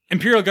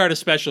 Imperial Guard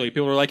especially,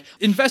 people are like,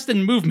 invest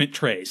in movement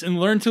trays and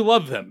learn to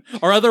love them,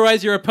 or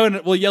otherwise your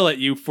opponent will yell at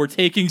you for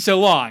taking so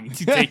long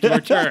to take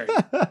your turn.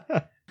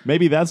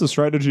 Maybe that's a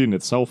strategy in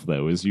itself,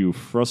 though, is you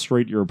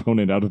frustrate your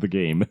opponent out of the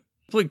game.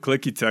 Played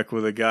Clicky Tech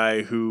with a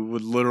guy who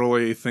would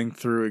literally think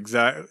through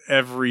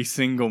every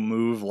single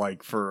move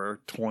like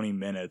for 20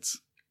 minutes.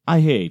 I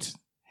hate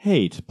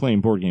playing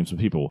board games with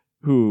people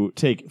who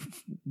take,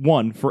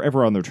 one,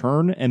 forever on their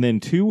turn, and then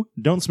two,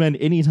 don't spend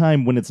any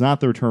time when it's not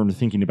their turn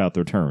thinking about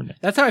their turn.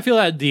 That's how I feel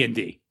about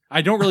D&D.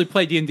 I don't really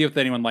play D&D with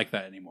anyone like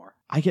that anymore.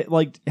 I get,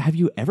 have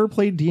you ever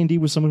played D&D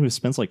with someone who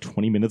spends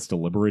 20 minutes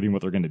deliberating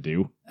what they're going to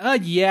do?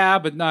 Yeah,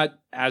 but not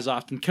as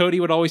often. Cody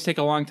would always take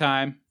a long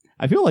time.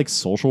 I feel like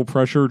social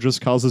pressure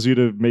just causes you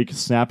to make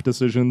snap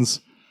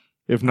decisions,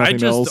 if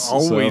nothing else. I just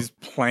always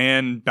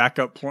plan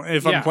backup plan.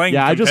 If I'm playing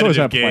I just always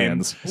have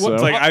games, plans. So.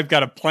 It's like I've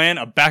got a plan,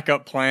 a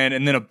backup plan,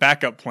 and then a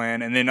backup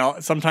plan, and then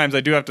sometimes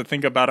I do have to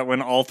think about it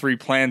when all three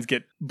plans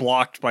get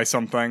blocked by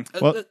something.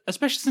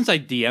 Especially since I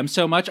DM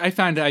so much, I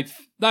found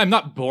I'm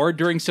not bored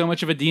during so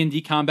much of a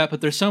D&D combat,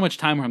 but there's so much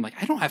time where I'm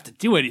like, I don't have to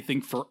do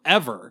anything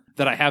forever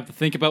that I have to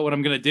think about what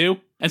I'm going to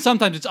do. And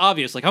sometimes it's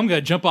obvious, like I'm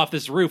going to jump off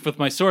this roof with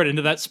my sword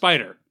into that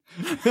spider.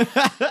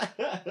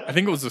 I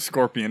think it was a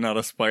scorpion, not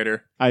a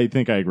spider. I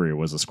think I agree it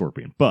was a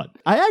scorpion. But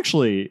I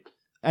actually,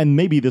 and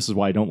maybe this is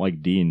why I don't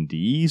like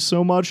D&D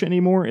so much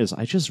anymore, is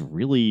I just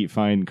really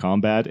find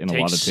combat in a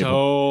lot of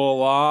so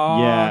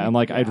long. Yeah, and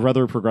I'd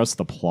rather progress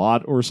the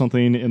plot or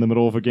something in the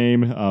middle of a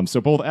game.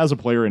 So both as a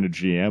player and a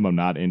GM, I'm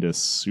not into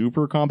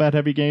super combat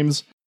heavy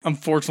games.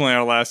 Unfortunately,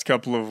 our last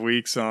couple of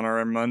weeks on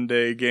our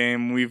Monday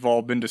game, we've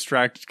all been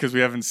distracted because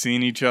we haven't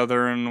seen each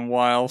other in a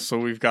while. So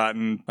we've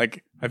gotten, I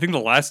think the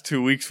last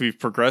 2 weeks we've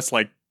progressed,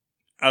 out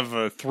of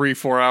a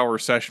 3-4 hour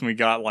session, we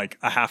got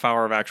a half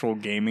hour of actual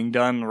gaming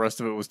done. The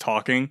rest of it was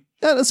talking.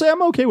 Yeah, so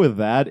I'm okay with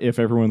that if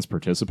everyone's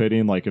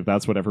participating. If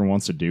that's what everyone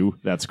wants to do,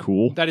 that's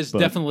cool. That is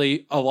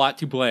definitely a lot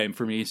to blame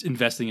for me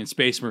investing in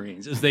Space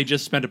Marines, as they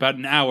just spent about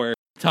an hour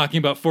talking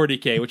about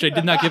 40K, which I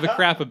did not give a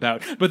crap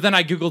about. But then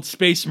I Googled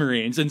Space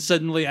Marines, and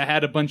suddenly I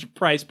had a bunch of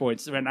price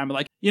points. And I'm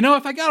like,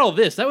 if I got all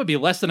this, that would be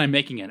less than I'm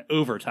making in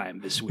overtime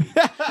this week.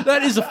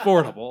 That is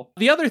affordable.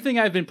 The other thing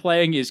I've been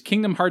playing is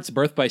Kingdom Hearts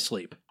Birth by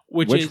Sleep.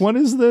 Which one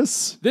is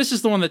this? This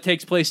is the one that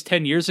takes place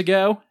 10 years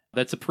ago.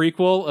 That's a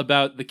prequel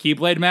about the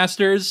Keyblade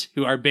Masters,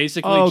 who are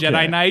basically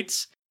Jedi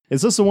Knights.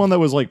 Is this the one that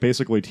was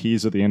basically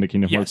teased at the end of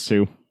Kingdom Hearts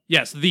 2?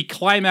 Yes, the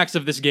climax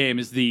of this game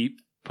is the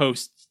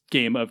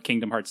post-game of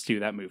Kingdom Hearts 2,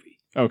 that movie.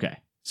 Okay.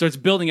 So it's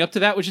building up to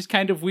that, which is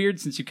kind of weird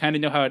since you kind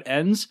of know how it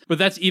ends. But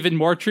that's even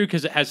more true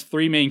because it has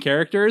 3 main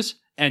characters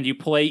and you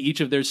play each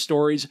of their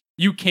stories.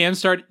 You can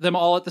start them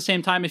all at the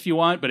same time if you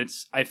want, but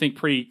it's, I think,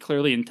 pretty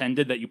clearly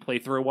intended that you play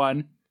through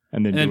one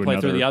and then play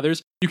through the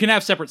others. You can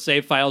have separate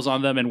save files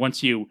on them, and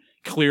once you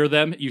clear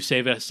them, you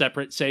save a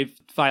separate save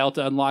file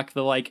to unlock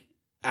the,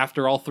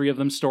 after all 3 of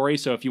them story.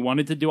 So if you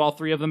wanted to do all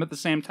 3 of them at the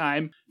same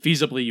time,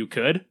 feasibly you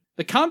could.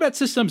 The combat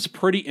system's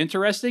pretty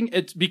interesting.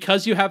 It's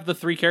because you have the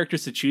 3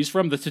 characters to choose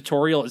from. The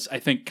tutorial is, I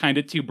think, kind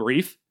of too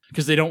brief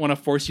because they don't want to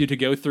force you to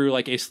go through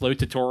a slow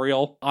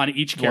tutorial on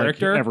each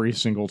character every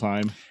single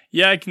time.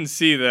 Yeah, I can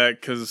see that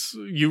because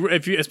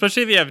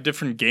especially if you have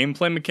different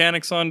gameplay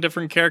mechanics on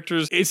different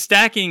characters,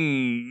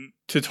 stacking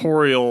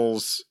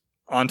tutorials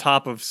on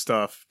top of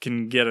stuff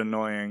can get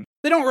annoying.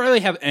 They don't really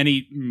have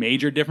any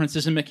major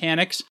differences in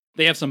mechanics.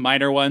 They have some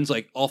minor ones,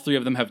 all 3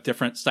 of them have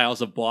different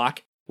styles of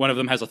block. One of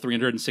them has a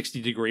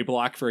 360-degree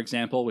block, for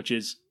example, which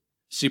is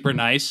super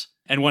nice.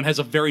 And one has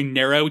a very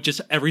narrow, just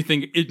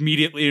everything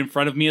immediately in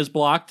front of me is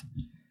blocked.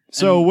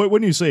 So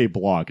when you say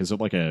block, is it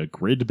like a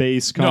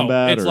grid-based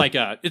combat?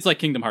 No, it's like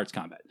Kingdom Hearts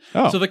combat.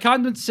 Oh. So the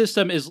combat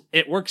system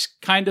it works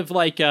kind of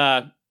like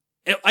I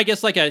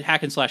guess like a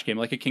hack and slash game,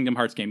 like a Kingdom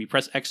Hearts game. You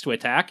press X to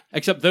attack,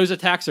 except those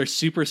attacks are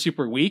super,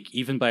 super weak,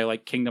 even by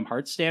Kingdom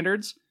Hearts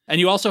standards. And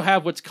you also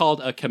have what's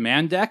called a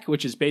command deck,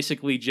 which is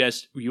basically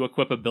just you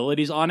equip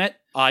abilities on it.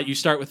 You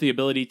start with the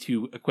ability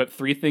to equip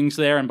 3 things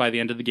there, and by the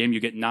end of the game, you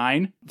get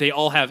 9. They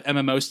all have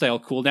MMO-style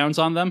cooldowns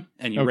on them,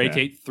 and you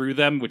rotate through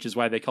them, which is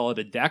why they call it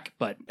a deck,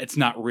 but it's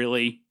not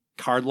really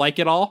card-like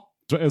at all.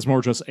 So it's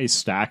more just a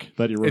stack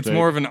that you rotate? It's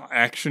more of an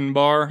action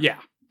bar? Yeah,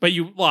 but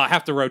you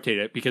have to rotate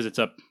it because it's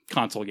a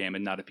console game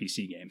and not a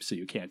PC game, so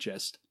you can't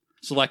just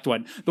select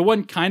one. The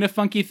one kind of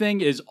funky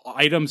thing is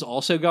items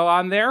also go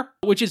on there,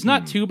 which is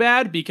not too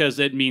bad because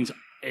it means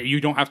you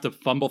don't have to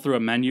fumble through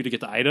a menu to get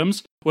the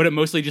items. What it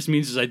mostly just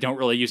means is I don't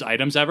really use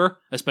items ever,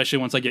 especially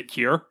once I get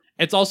Cure.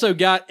 It's also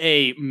got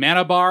a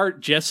mana bar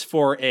just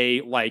for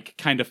a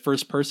kind of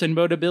first person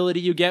mode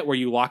ability you get where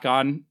you lock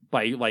on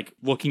by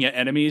looking at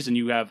enemies, and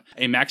you have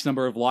a max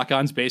number of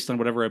lock-ons based on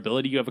whatever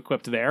ability you have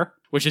equipped there,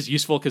 which is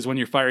useful because when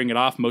you're firing it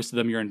off, most of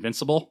them you're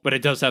invincible, but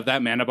it does have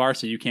that mana bar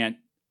so you can't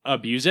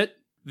abuse it.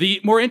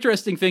 The more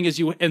interesting thing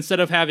is instead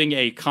of having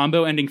a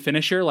combo ending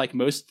finisher like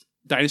most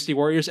Dynasty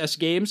Warriors-esque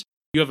games,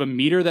 you have a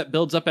meter that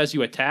builds up as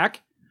you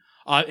attack,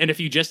 And if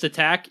you just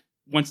attack,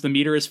 once the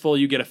meter is full,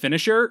 you get a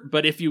finisher.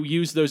 But if you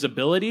use those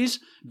abilities,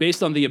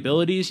 based on the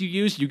abilities you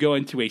use, you go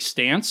into a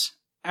stance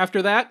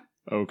after that,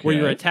 Okay. where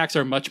your attacks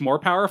are much more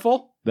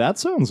powerful. That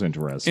sounds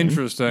interesting.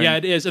 Interesting. Yeah,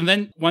 it is. And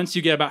then once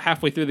you get about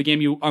halfway through the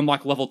game, you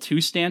unlock level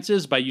 2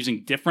 stances by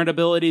using different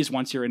abilities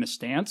once you're in a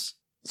stance.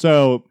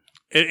 So,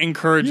 It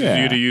encourages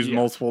Yeah. you to use Yeah.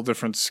 multiple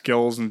different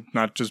skills and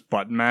not just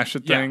button mash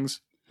at Yeah. things.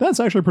 that's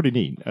actually pretty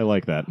neat. I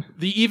like that.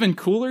 The even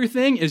cooler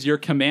thing is your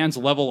commands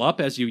level up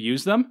as you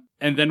use them.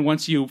 And then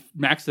once you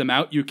max them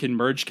out, you can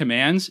merge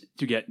commands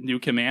to get new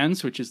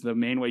commands, which is the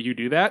main way you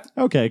do that.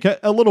 Okay,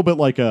 a little bit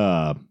like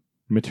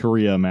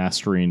materia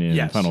mastering in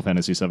Yes. Final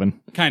Fantasy VII.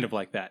 Kind of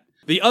like that.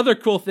 The other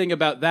cool thing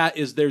about that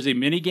is there's a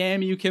mini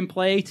game you can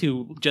play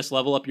to just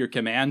level up your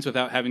commands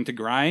without having to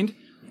grind.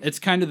 It's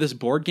kind of this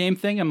board game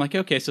thing. I'm like,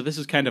 okay, so this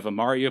is kind of a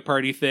Mario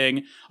Party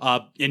thing,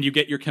 and you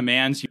get your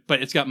commands,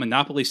 but it's got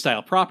Monopoly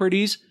style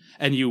properties,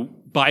 and you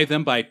buy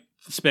them by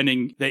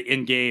spending the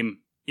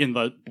in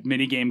the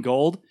mini game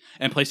gold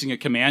and placing a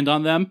command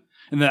on them.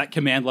 And that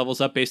command levels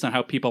up based on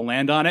how people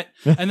land on it.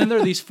 And then there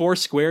are these 4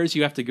 squares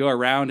you have to go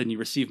around, and you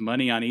receive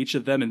money on each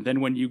of them. And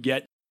then when you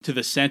get to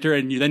the center,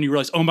 and then you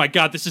realize, oh my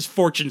god, this is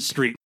Fortune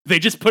Street. They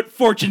just put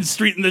Fortune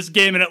Street in this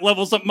game, and it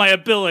levels up my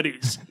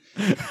abilities.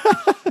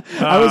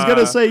 I was going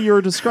to say, you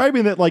were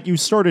describing that like you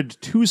started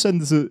 2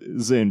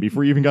 sentences in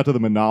before you even got to the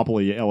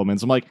Monopoly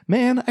elements. I'm like,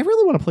 man, I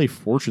really want to play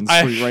Fortune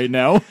Street right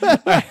now.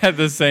 I had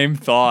the same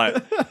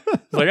thought.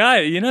 It's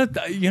like, you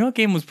know what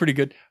game was pretty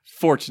good?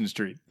 Fortune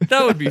Street.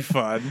 That would be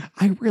fun.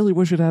 I really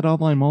wish it had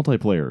online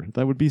multiplayer.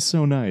 That would be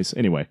so nice.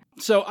 Anyway,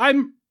 So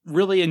I'm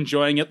really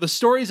enjoying it. The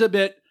story's a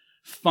bit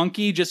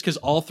funky just because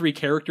all 3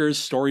 characters'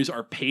 stories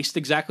are paced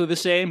exactly the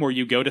same, where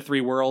you go to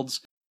 3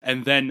 worlds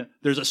and then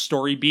there's a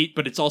story beat,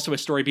 but it's also a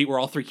story beat where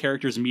all 3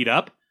 characters meet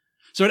up.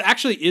 So it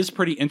actually is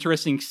pretty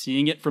interesting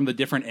seeing it from the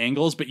different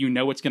angles, but you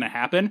know what's going to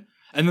happen.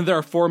 And then there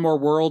are 4 more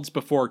worlds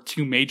before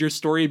 2 major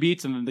story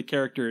beats, and then the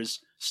character's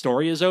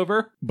story is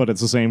over. but it's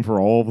the same for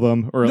all of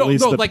them, or at No,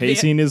 least no, the like the-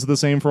 pacing is the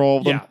same for all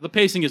of them. Yeah, the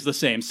pacing is the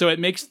same. So it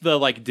makes the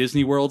like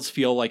Disney worlds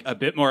feel like a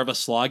bit more of a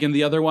slog in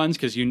the other ones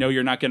because you know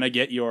you're not going to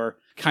get your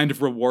kind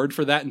of reward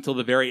for that until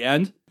the very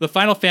end. The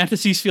Final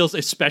Fantasies feels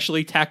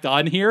especially tacked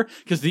on here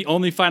because the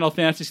only Final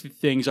Fantasy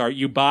things are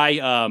you buy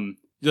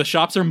the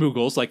shops are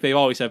Moogles like they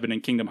always have been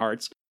in Kingdom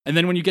Hearts. And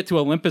then when you get to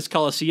Olympus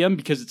Coliseum,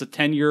 because it's a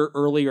 10-year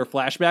earlier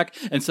flashback,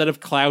 instead of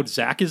Cloud,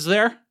 Zack is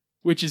there,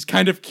 which is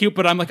kind of cute,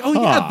 but I'm like, oh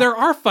yeah, Huh. there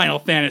are Final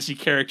Fantasy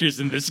characters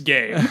in this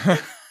game.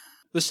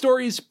 The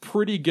story's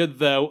pretty good,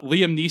 though.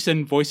 Liam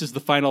Neeson voices the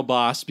final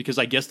boss because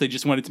I guess they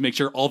just wanted to make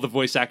sure all the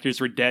voice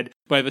actors were dead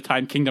by the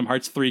time Kingdom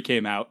Hearts 3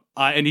 came out.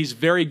 And he's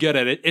very good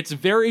at it. It's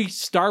very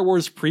Star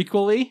Wars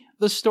prequel-y,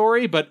 the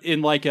story, but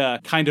in like a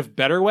kind of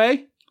better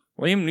way.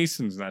 Liam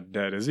Neeson's not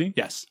dead, is he?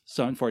 Yes,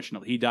 so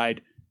unfortunately, he died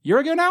a year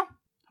ago now?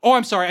 Oh,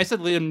 I'm sorry, I said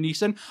Liam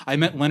Neeson. I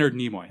meant Leonard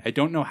Nimoy. I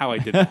don't know how I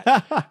did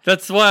that.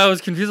 That's why I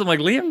was confused. I'm like,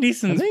 Liam I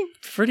Neeson's think-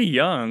 pretty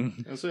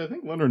young. I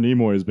think Leonard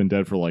Nimoy has been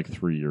dead for like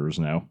 3 years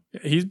now.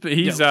 He's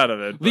Yeah. out of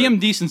it. but- Liam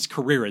Neeson's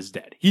career is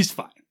dead. He's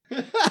fine.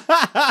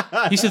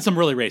 He said some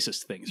really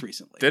racist things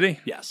recently. Did he?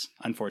 Yes,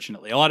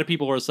 unfortunately. A lot of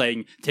people were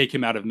saying, take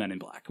him out of Men in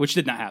Black, which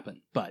did not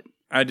happen. But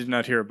I did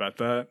not hear about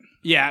that.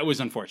 yeah, it was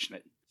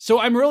unfortunate. So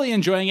I'm really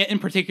enjoying it. In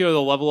particular,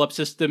 the level up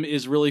system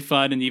is really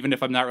fun. And even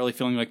if I'm not really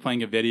feeling like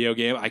playing a video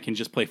game, I can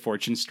just play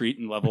Fortune Street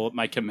and level up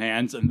my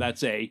commands. And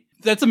that's a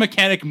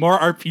mechanic more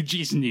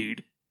RPGs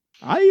need.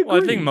 I agree.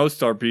 Well, I think most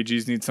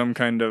RPGs need some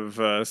kind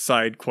of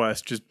side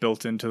quest just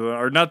built into the,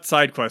 or not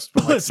side quest,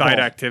 but like side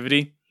Blitzball.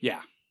 activity.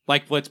 Yeah.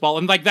 Like Blitzball.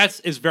 And like that's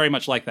is very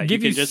much like that.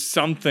 Give you you can just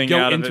something go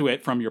out into of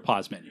it from your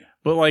pause menu.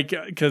 But like,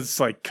 because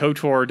like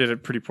KOTOR did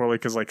it pretty poorly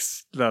because like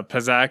the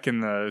Pazak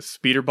and the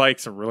speeder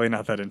bikes are really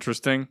not that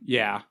interesting.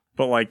 Yeah.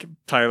 But like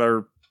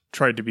Tyler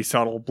tried to be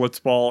subtle.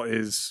 Blitzball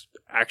is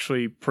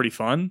actually pretty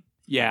fun.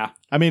 Yeah.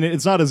 I mean,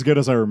 it's not as good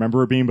as I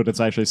remember it being, but it's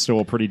actually still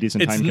a pretty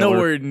decent It's time killer.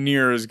 nowhere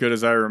near as good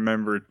as I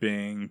remember it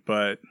being,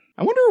 but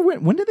I wonder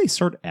when did they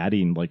start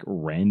adding like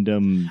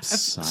random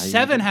side?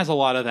 7 has a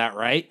lot of that,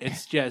 right?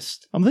 It's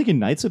just I'm thinking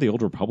Knights of the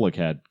Old Republic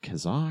had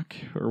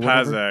Kazakh or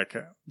whatever.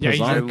 Pazak. Yeah, I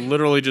Pazak.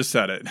 literally just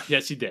said it.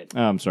 yes, he did.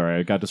 Oh, I'm sorry,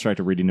 I got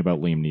distracted reading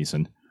about Liam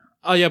Neeson.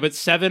 Oh yeah, but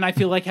 7 I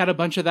feel like had a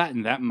bunch of that,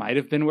 and that might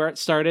have been where it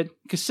started.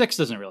 Because 6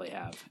 doesn't really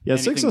have. Yeah,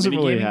 6 anything doesn't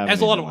really minigaming. have It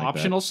has a lot of anything like that.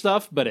 optional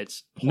stuff, but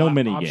it's No plot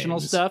mini optional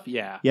games. stuff.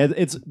 Yeah, Yeah,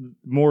 it's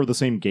more of the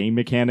same game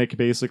mechanic,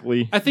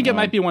 basically. I think it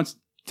might be once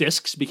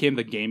discs became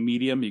the game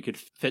medium, you could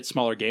fit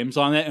smaller games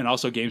on it, and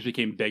also games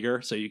became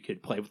bigger, so you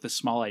could play with this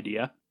small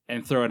idea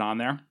and throw it on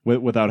there.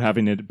 Without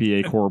having it be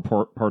a core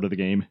part of the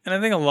game. And I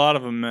think a lot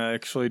of them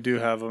actually do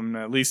have them,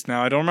 at least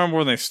now. I don't remember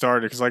when they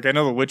started, because like I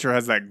know The Witcher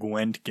has that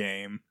Gwent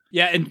game.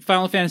 Yeah, and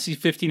Final Fantasy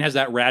 15 has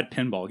that rad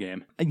pinball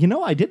game, You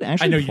know, I didn't I know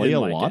actually you play didn't a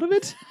like lot it. of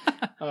it.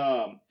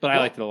 but I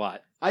liked it a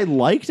lot. I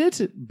liked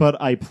it,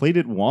 but I played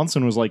it once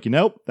and was like,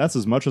 nope, that's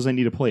as much as I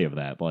need to play of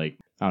that. Like,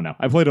 I don't know.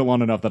 I played it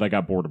long enough that I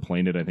got bored of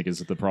playing it, I think is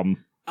the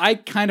problem. I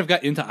kind of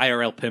got into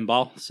IRL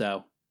pinball,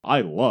 so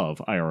I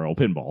love IRL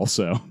pinball,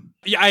 so.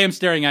 yeah, I am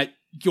staring at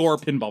your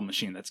pinball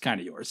machine. That's kind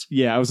of yours.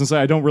 Yeah, I was gonna say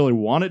I don't really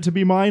want it to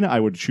be mine. I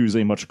would choose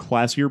a much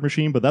classier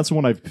machine, but that's the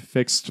one I've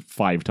fixed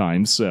 5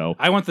 times. So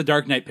I want the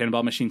Dark Knight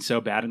pinball machine so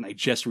bad, and I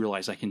just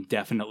realized I can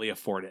definitely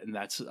afford it, and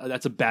that's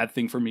a bad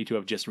thing for me to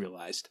have just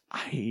realized.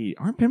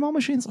 aren't pinball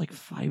machines like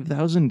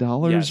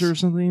 $5,000 Yes. or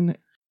something?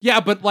 Yeah,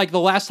 but like the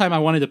last time I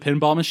wanted a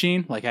pinball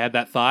machine, like I had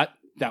that thought,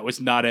 that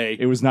was not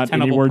It was not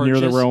tenable anywhere near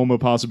the purchase. realm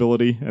of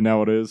possibility, and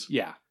now it is.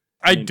 Yeah.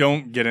 I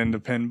don't get into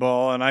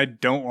pinball, and I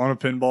don't want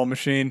a pinball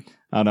machine.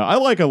 I don't know. I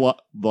like a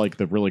lot like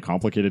the really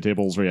complicated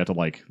tables where you have to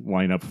like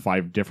line up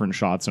 5 different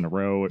shots in a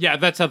row. Yeah,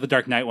 that's how the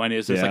Dark Knight one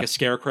is. There's Yeah. like a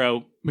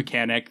scarecrow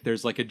mechanic.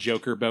 There's like a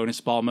Joker bonus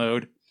ball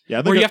mode. Yeah, I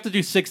Where think you have to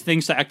do 6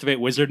 things to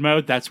activate wizard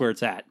mode. That's where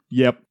it's at.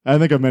 Yep. I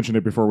think I've mentioned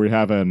it before. We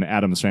have an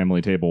Addams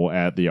Family table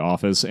at the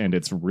office, and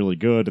it's really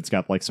good. It's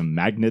got like some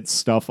magnet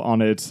stuff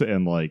on it,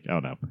 and like, I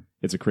don't know.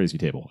 It's a crazy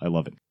table. I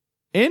love it.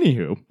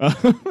 Anywho.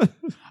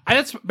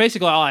 That's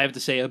basically all I have to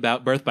say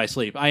about Birth by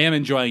Sleep. I am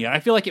enjoying it. I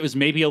feel like it was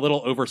maybe a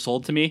little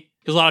oversold to me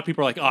because a lot of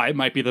people are like, oh, it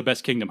might be the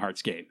best Kingdom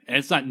Hearts game. And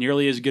it's not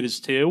nearly as good as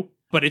 2,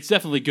 but it's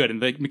definitely good.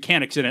 And the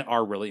mechanics in it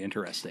are really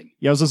interesting.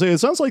 Yeah, I was gonna say, it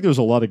sounds like there's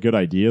a lot of good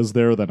ideas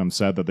there that I'm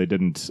sad that they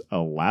didn't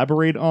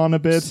elaborate on a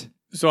bit.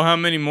 So how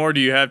many more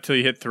do you have till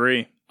you hit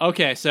 3?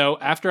 Okay, so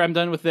after I'm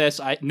done with this,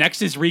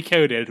 next is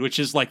Recoded, which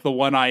is like the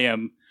one I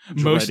am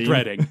most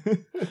dreading. Is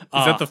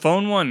that the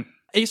phone one?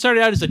 It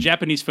started out as a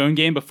Japanese phone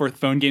game before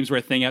phone games were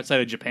a thing outside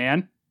of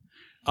Japan.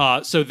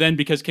 So then,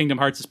 because Kingdom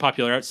Hearts is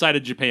popular outside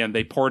of Japan,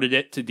 they ported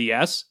it to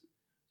DS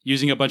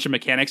using a bunch of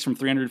mechanics from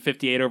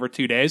 358 over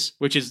 2 days,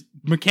 which is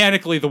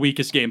mechanically the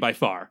weakest game by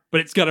far.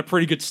 But it's got a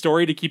pretty good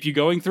story to keep you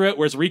going through it,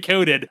 whereas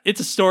Recoded,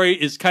 its story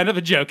is kind of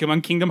a joke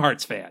among Kingdom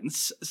Hearts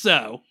fans.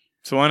 So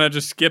why not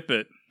just skip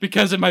it?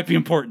 because it might be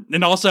important.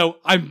 And also,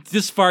 I'm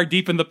this far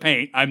deep in the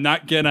paint, I'm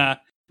not gonna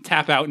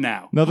tap out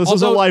now. No, this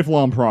is a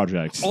lifelong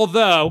project.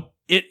 Although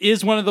it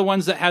is one of the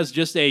ones that has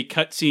just a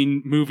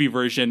cutscene movie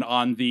version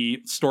on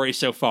the story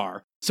so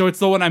far. So it's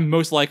the one I'm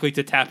most likely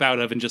to tap out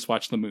of and just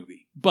watch the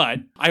movie. But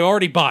I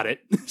already bought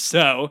it,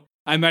 so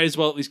I might as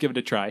well at least give it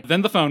a try.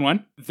 Then the phone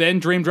one, then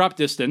Dream Drop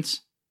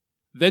Distance,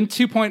 then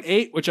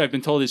 2.8, which I've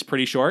been told is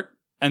pretty short,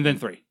 and then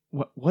 3.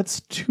 What's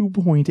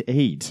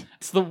 2.8?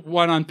 It's the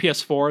one on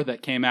PS4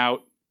 that came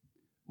out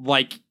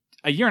like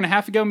a year and a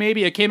half ago,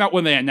 maybe. It came out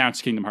when they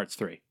announced Kingdom Hearts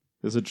 3.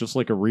 Is it just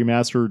like a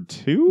remastered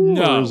 2?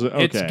 No, Or is it,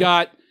 okay. it's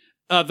got...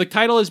 the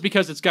title is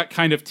because it's got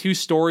kind of 2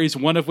 stories,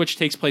 one of which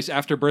takes place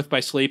after Birth by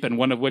Sleep, and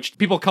one of which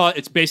people call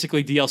it's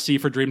basically DLC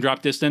for Dream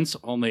Drop Distance,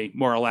 only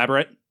more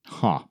elaborate.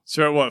 Huh.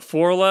 So at what,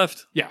 4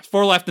 left? Yeah,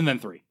 4 left and then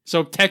 3.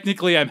 So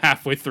technically I'm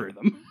halfway through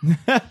them.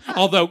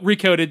 Although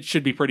Recoded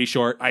should be pretty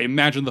short. I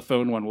imagine the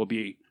phone one will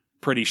be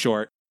pretty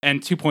short.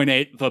 And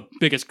 2.8, the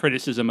biggest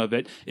criticism of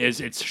it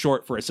is it's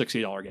short for a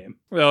 $60 game.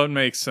 Well, it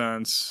makes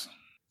sense.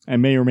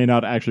 And may or may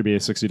not actually be a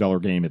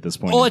 $60 game at this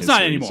point. Well, in it's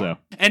not history, anymore.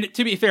 So. And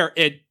to be fair,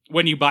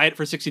 when you buy it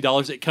for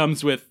 $60, it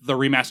comes with the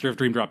remaster of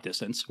Dream Drop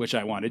Distance, which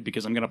I wanted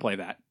because I'm going to play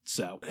that.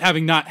 So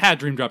having not had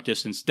Dream Drop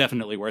Distance,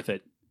 definitely worth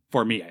it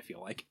for me, I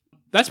feel like.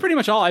 That's pretty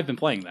much all I've been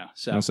playing, though.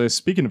 So. I'll say,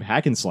 speaking of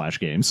hack and slash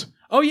games.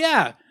 Oh,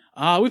 yeah.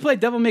 We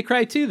played Devil May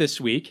Cry 2 this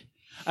week.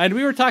 And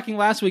we were talking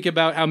last week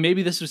about how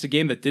maybe this was a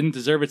game that didn't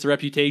deserve its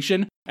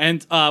reputation.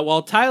 And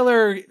while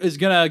Tyler is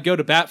going to go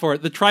to bat for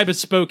it, the tribe has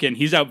spoken.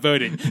 He's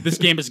outvoted. This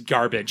game is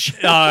garbage.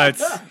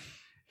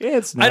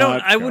 It's not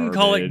I wouldn't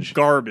call it garbage.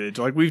 garbage.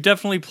 Like, we've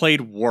definitely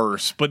played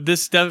worse, but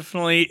this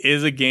definitely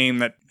is a game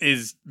that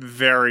is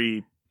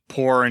very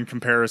poor in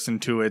comparison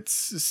to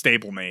its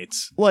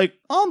stablemates. Like,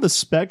 on the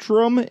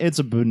spectrum, it's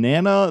a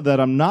banana that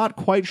I'm not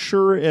quite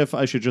sure if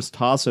I should just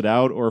toss it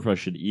out or if I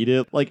should eat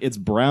it. Like, it's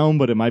brown,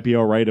 but it might be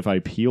alright if I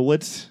peel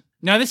it.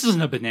 No, this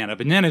isn't a banana.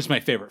 Banana is my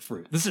favorite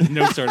fruit. This is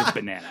no sort of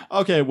banana.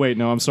 Okay, wait,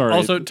 no, I'm sorry.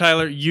 Also,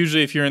 Tyler,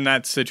 usually if you're in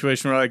that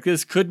situation where like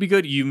this could be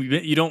good,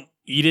 you don't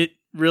eat it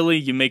really.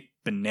 You make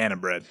banana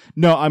bread.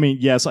 No, I mean,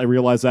 yes, I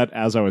realize that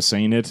as I was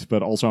saying it,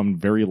 but also I'm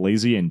very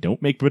lazy and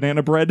don't make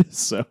banana bread,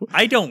 so...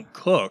 I don't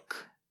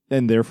cook.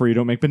 And therefore you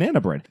don't make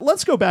banana bread.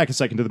 Let's go back a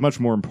second to the much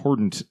more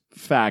important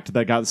fact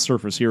that got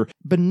surfaced here.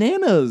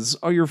 Bananas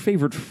are your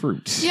favorite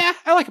fruit. Yeah,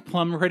 I like a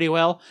plum pretty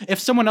well. If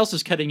someone else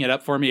is cutting it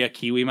up for me, a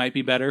kiwi might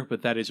be better,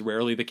 but that is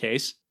rarely the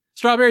case.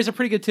 Strawberries are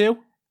pretty good too.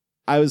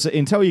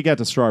 Until you got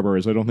to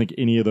strawberries, I don't think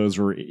any of those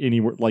were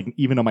anywhere, like,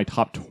 even on my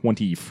top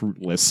 20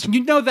 fruit list.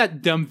 You know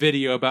that dumb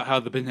video about how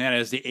the banana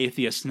is the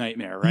atheist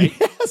nightmare, right?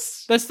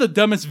 Yes! That's the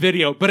dumbest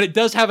video, but it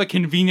does have a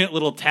convenient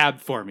little tab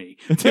for me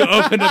to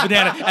open a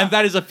banana, and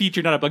that is a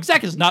feature, not a bug.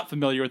 Zach is not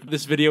familiar with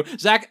this video.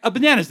 Zach, a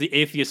banana is the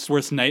atheist's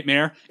worst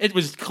nightmare. It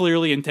was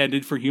clearly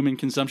intended for human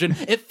consumption.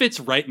 It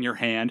fits right in your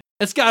hand.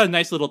 It's got a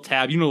nice little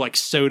tab, like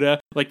soda,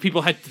 like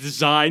people had to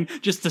design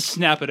just to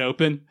snap it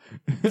open.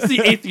 It's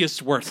the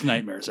atheist's worst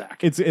nightmare,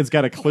 Zach. It's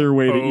got a clear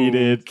way to eat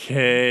it.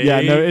 Okay.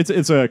 Yeah, no,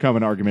 it's a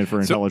common argument for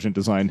intelligent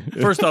design.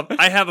 First off,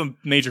 I have a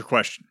major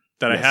question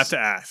that I have to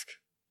ask.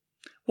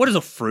 What is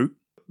a fruit?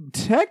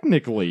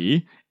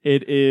 Technically,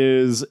 it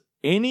is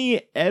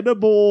any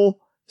edible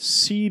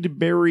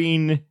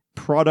seed-bearing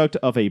product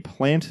of a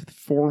plant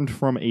formed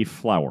from a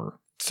flower.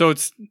 So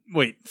it's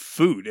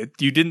food.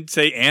 You didn't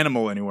say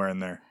animal anywhere in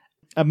there.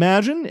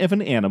 Imagine if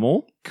an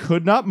animal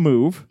could not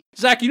move.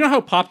 Zach, you know how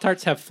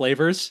Pop-Tarts have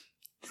flavors?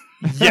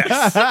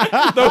 Yes.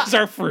 Those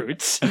are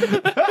fruits.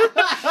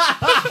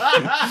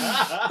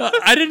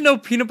 I didn't know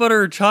peanut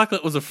butter or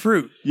chocolate was a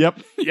fruit.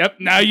 Yep. Yep,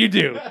 now you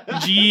do.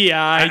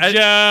 G.I. Joe.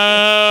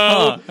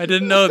 Huh, I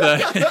didn't know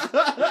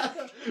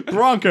that.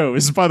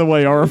 Broncos, by the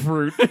way, are a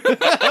fruit.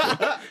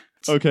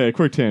 Okay, a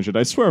quick tangent.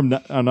 I swear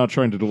I'm not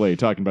trying to delay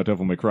talking about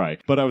Devil May Cry,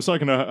 but I was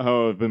talking about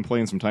how I've been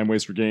playing some time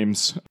waster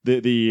games.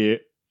 The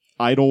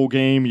idle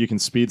game, you can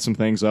speed some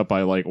things up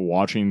by like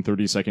watching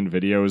 30-second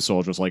videos, so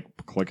I'll just like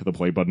click the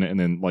play button and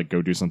then like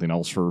go do something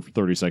else for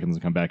 30 seconds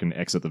and come back and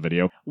exit the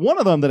video. One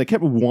of them that I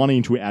kept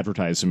wanting to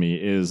advertise to me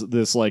is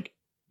this like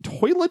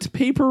toilet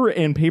paper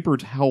and paper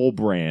towel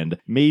brand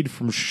made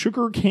from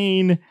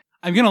sugarcane.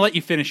 I'm going to let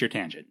you finish your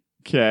tangent.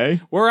 Okay.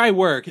 Where I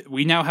work,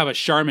 we now have a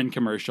Charmin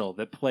commercial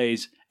that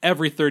plays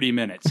every 30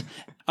 minutes.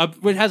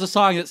 It has a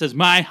song that says,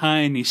 "My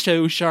hiney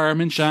so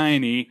Charmin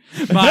shiny,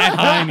 my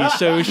hiney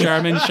so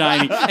Charmin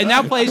shiny," and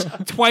now plays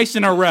twice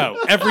in a row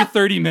every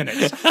 30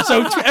 minutes.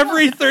 So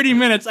every 30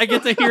 minutes, I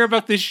get to hear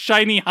about this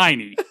shiny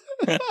hiney.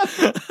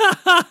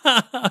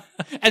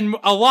 And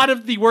a lot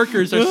of the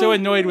workers are so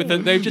annoyed with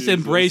it, they've just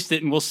embraced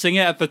it and will sing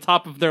it at the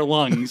top of their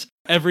lungs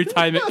every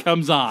time it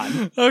comes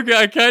on. Okay,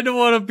 I kind of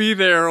want to be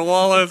there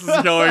while this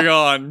is going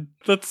on.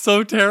 That's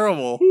so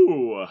terrible.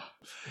 Ooh.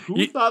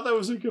 Who thought that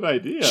was a good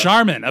idea?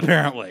 Charmin,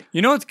 apparently.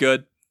 You know what's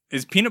good?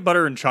 Is peanut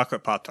butter and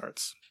chocolate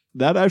Pop-Tarts.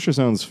 That actually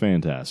sounds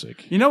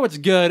fantastic. You know what's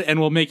good and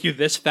will make you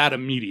this fat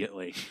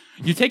immediately?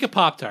 You take a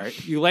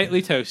Pop-Tart, you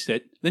lightly toast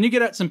it, then you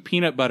get out some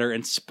peanut butter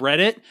and spread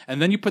it,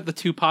 and then you put the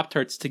two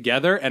Pop-Tarts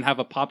together and have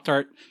a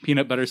Pop-Tart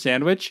peanut butter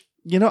sandwich.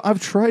 You know,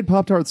 I've tried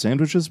Pop-Tart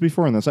sandwiches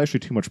before, and that's actually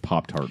too much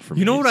Pop-Tart for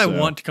me. You know what I so-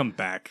 want to come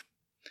back?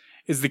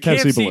 Is the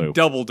KFC KFC Blue.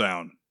 Double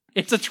Down.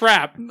 It's a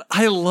trap.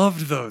 I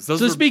loved those. Those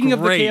So were speaking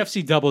great. of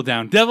the KFC Double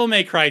Down, Devil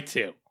May Cry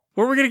 2.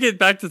 Were we going to get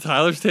back to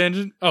Tyler's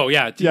tangent? Oh,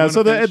 yeah. Do you Yeah, wanna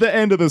so finish? at the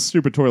end of this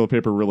stupid toilet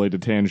paper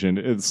related tangent,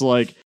 it's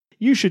like,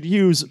 you should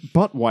use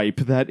butt wipe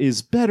that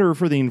is better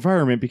for the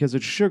environment because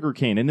it's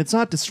sugarcane and it's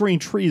not destroying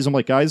trees. I'm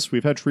like, guys,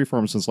 we've had tree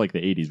farms since like the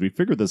 80s. We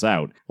figured this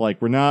out. Like,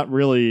 we're not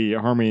really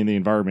harming the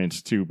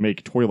environment to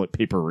make toilet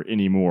paper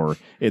anymore.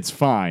 It's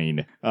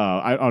fine.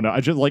 I don't know.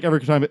 I just like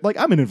every time, like,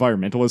 I'm an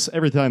environmentalist.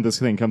 Every time this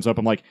thing comes up,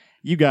 I'm like,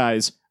 you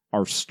guys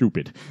are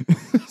stupid.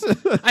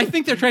 I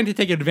think they're trying to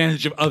take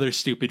advantage of other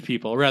stupid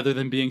people rather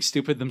than being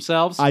stupid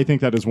themselves. I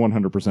think that is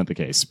 100% the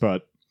case,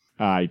 but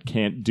I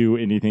can't do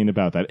anything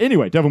about that.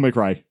 Anyway, Devil May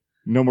Cry.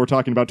 No more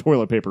talking about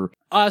toilet paper.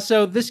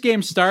 So this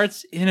game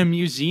starts in a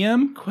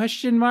museum,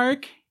 question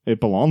mark? It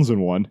belongs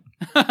in one.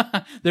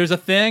 There's a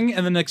thing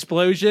and then an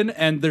explosion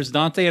and there's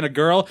Dante and a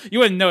girl. You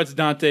wouldn't know it's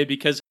Dante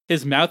because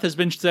his mouth has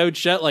been sewed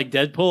shut like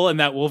Deadpool in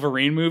that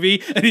Wolverine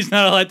movie and he's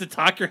not allowed to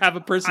talk or have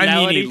a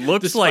personality he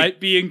looks despite like-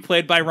 being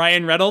played by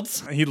Ryan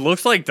Reynolds. He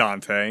looks like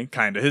Dante,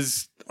 kind of.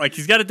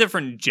 He's got a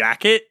different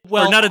jacket.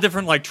 Well- or not a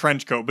different,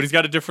 trench coat, but he's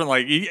got a different,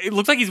 it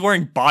looks like he's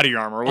wearing body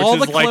armor, which All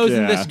is the clothes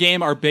in Yeah. this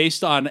game are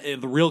based on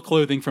the real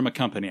clothing from a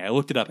company. I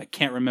looked it up. I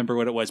can't remember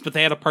what it was, but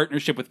they had a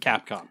partnership with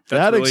Capcom. That's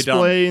that really dumb.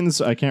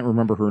 explains, I can't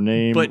remember her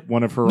name, But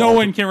one of her... No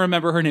one can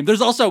remember her name.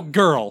 There's also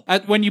Girl.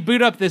 When you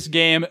boot up this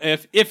game,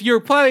 if you're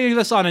playing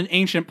this on an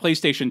ancient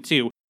PlayStation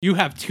 2, you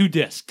have two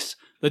discs.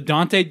 The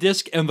Dante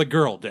disc and the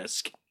Girl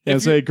disc.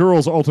 As a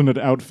girl's alternate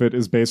outfit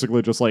is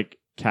basically just like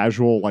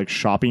casual like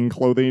shopping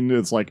clothing.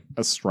 It's like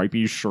a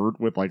stripy shirt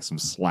with like some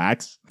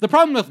slacks. The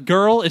problem with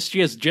Girl is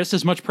she has just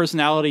as much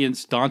personality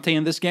as Dante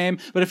in this game,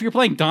 but if you're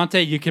playing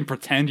Dante, you can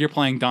pretend you're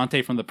playing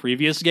Dante from the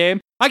previous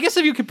game. I guess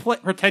if you could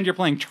pretend you're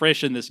playing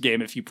Trish in this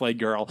game if you play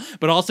Girl,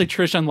 but also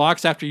Trish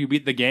unlocks after you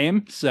beat the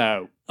game,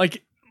 so...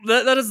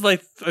 That is I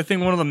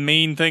think one of the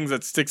main things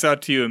that sticks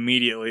out to you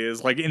immediately is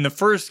in the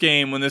first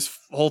game when this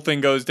whole thing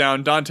goes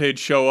down, Dante'd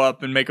show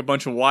up and make a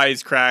bunch of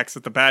wisecracks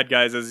at the bad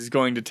guys as he's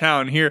going to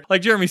town. Here,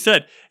 like Jeremy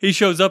said, he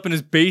shows up and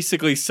is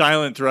basically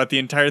silent throughout the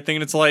entire thing,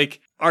 and it's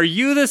like, are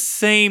you the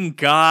same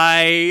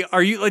guy?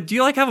 Are you do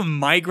you have a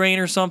migraine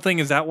or something?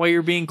 Is that why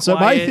you're being quiet? So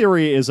my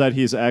theory is that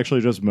he's actually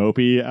just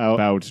mopey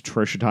about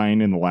Trish dying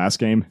in the last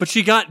game. But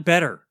she got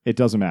better. It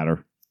doesn't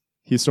matter.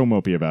 He's still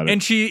mopey about it.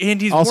 And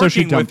he's Also,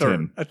 she working with dumped her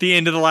him. at the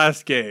end of the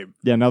last game.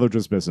 Yeah, now they're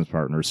just business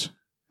partners.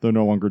 They're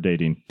no longer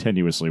dating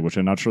tenuously, which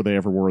I'm not sure they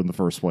ever were in the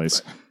first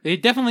place. They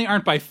definitely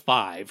aren't by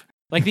 5.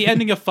 Like, the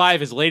ending of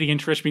 5 is Lady and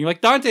Trish being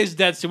like, Dante's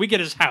dead, so we get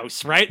his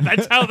house, right?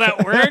 That's how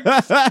that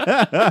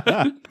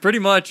works. Pretty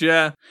much,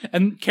 yeah.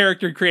 And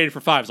character created for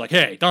 5 is like,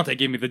 hey, Dante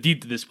gave me the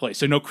deed to this place,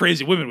 so no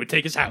crazy women would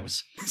take his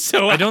house.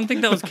 So I don't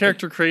think that was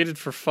character created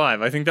for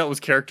 5. I think that was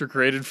character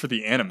created for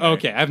the anime.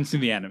 Okay, I haven't seen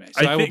the anime,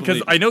 so I, I will think because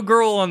believe I know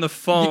 "Girl on the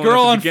Phone." The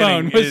Girl at on the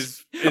beginning Phone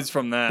was- is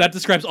from that. that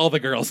describes all the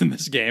girls in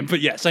this game, but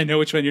yes, I know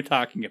which one you're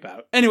talking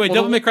about. Anyway, Well,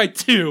 Devil May Cry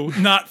 2,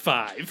 not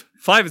 5.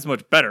 5 is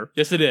much better.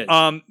 Yes, it is.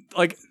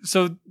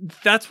 So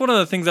that's one of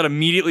the things that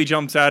immediately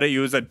jumps out at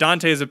you is that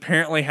Dante has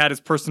apparently had his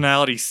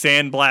personality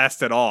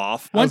sandblasted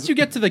off. Once you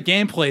get to the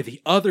gameplay,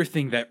 the other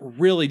thing that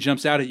really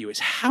jumps out at you is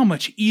how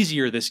much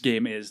easier this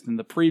game is than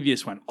the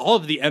previous one. All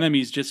of the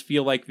enemies just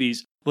feel like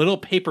these little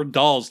paper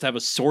dolls to have a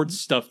sword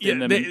stuffed in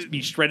them and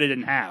be shredded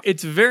in half.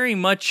 It's very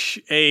much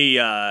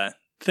a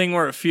thing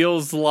where it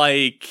feels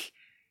like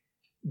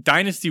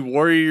Dynasty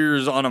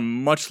Warriors on a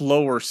much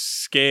lower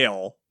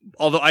scale.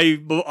 Although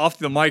off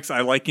the mics, I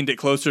likened it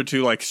closer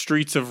to like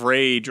Streets of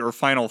Rage or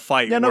Final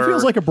Fight. Yeah, no, it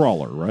feels like a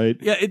brawler, right?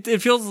 Yeah,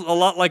 it feels a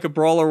lot like a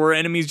brawler where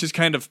enemies just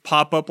kind of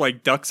pop up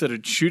like ducks at a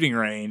shooting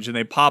range, and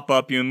they pop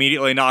up, you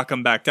immediately knock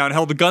them back down.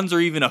 Hell, the guns are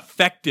even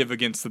effective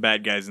against the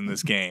bad guys in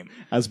this game.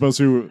 As opposed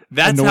to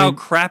That's how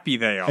crappy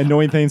they are.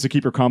 annoying things to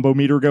keep your combo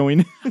meter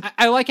going.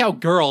 I like how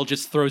Girl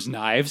just throws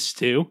knives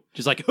too.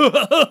 Just like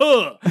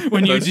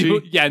when you Does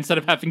do, she? yeah, instead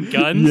of having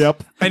guns.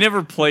 Yep. I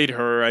never played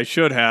her. I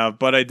should have,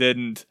 but I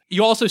didn't.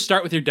 You also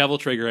start with your Devil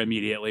Trigger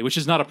immediately, which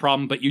is not a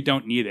problem, but you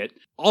don't need it.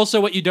 Also,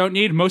 what you don't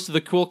need, most of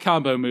the cool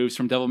combo moves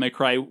from Devil May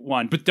Cry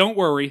 1. But don't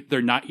worry,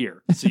 they're not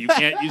here, so you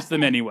can't use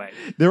them anyway.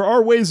 There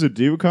are ways to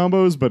do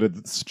combos, but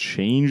it's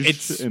changed.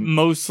 It's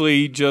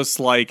mostly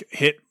just like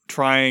hit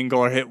triangle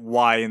or hit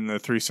Y in the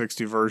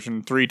 360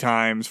 version 3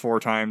 times, 4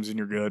 times, and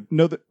you're good.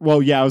 No,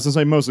 well, yeah, I was going to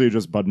say mostly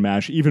just button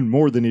mash, even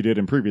more than he did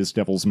in previous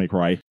Devils May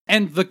Cry.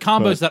 And the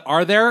combos that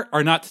are there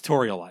are not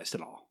tutorialized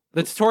at all.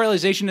 The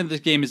tutorialization in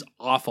this game is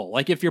awful.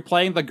 Like, if you're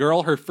playing the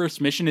girl, her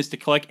first mission is to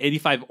collect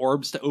 85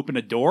 orbs to open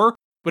a door,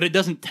 but it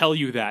doesn't tell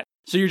you that.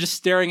 So you're just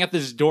staring at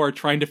this door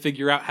trying to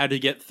figure out how to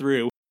get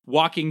through,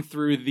 walking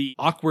through the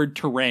awkward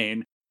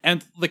terrain.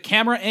 And the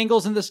camera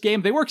angles in this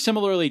game, they work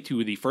similarly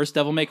to the first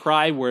Devil May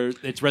Cry, where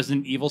it's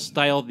Resident Evil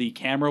style, the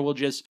camera will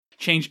just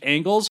change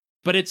angles.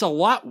 But it's a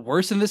lot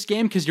worse in this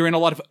game because you're in a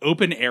lot of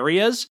open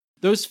areas.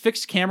 Those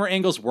fixed camera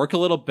angles work a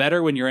little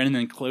better when you're in an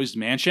enclosed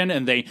mansion,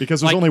 and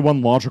because there's only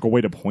one logical way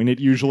to point it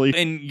usually.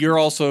 And you're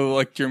also,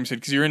 like Jeremy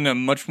said, because you're in a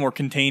much more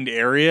contained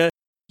area,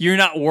 you're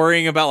not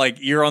worrying about, like,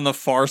 you're on the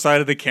far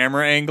side of the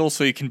camera angle,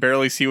 so you can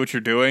barely see what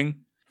you're doing.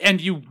 And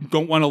you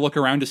don't want to look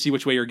around to see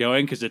which way you're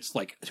going because it's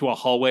like to a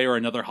hallway or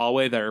another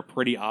hallway that are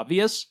pretty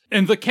obvious.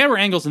 And the camera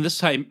angles in this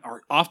time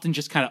are often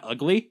just kind of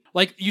ugly.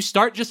 Like, you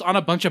start just on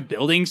a bunch of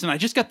buildings, and I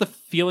just got the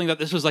feeling that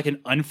this was like an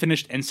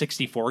unfinished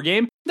N64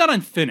 game. Not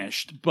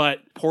unfinished, but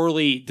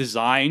poorly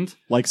designed.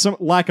 Like some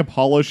lack of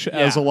polish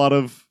as a lot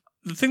of...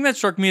 The thing that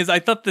struck me is I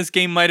thought this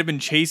game might have been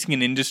chasing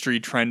an industry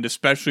trend,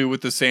 especially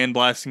with the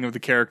sandblasting of the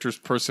character's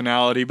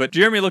personality. But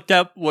Jeremy looked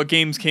up what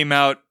games came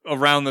out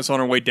around this on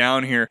our way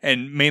down here,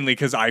 and mainly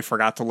because I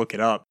forgot to look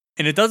it up.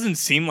 And it doesn't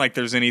seem like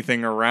there's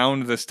anything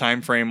around this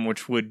time frame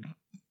which would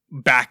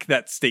back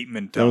that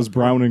statement. That was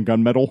Brown and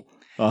Gunmetal.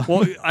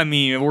 Well, I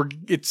mean,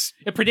 it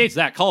predates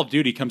that. Call of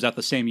Duty comes out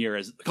the same year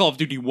as Call of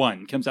Duty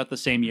 1 comes out the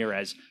same year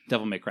as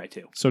Devil May Cry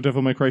 2. So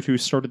Devil May Cry 2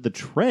 started the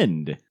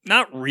trend.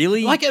 Not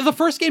really. Like, the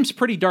first game's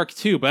pretty dark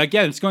too, but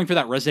again, it's going for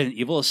that Resident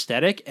Evil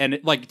aesthetic, and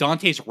like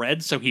Dante's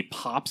red, so he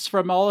pops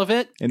from all of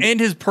it. And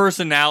his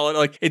personality,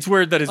 like, it's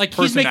weird that his like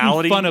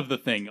personality, he's making fun of the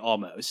thing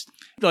almost.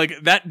 Like,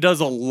 that does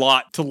a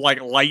lot to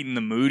like lighten the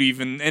mood,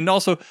 even, and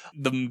also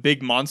the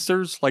big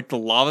monsters, like the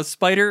lava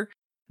spider.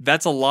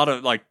 That's a lot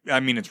of, like, I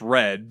mean, it's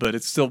red, but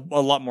it's still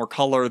a lot more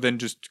color than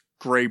just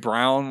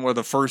gray-brown, where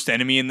the first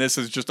enemy in this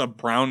is just a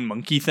brown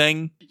monkey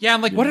thing. Yeah,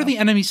 I'm like, what are the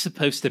enemies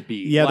supposed to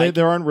be? Yeah, like,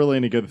 there aren't really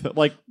any good...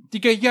 Like,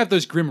 you have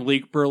those Grim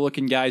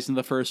Reaper-looking guys in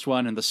the first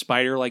one, and the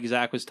spider, like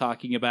Zach was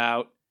talking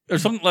about.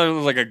 There's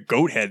something like a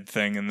goat head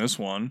thing in this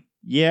one.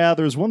 Yeah,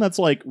 there's one that's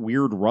like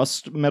weird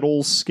rust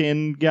metal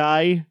skin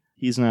guy.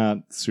 He's not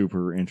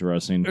super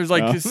interesting. There's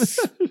like this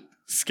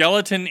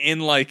skeleton in,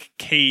 like,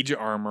 cage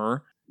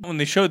armor. When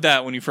they showed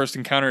that, when you first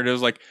encountered it, it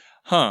was like,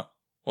 huh,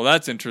 well,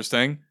 that's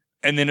interesting.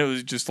 And then it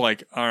was just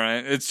like, all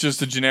right, it's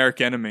just a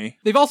generic enemy.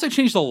 They've also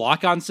changed the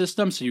lock-on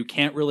system, so you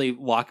can't really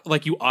lock,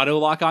 like, you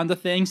auto-lock onto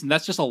things, and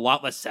that's just a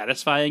lot less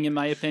satisfying, in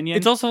my opinion.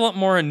 It's also a lot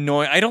more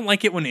annoying. I don't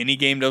like it when any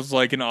game does,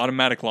 like, an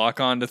automatic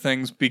lock-on to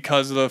things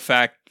because of the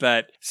fact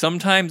that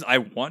sometimes I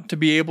want to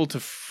be able to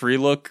free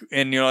look,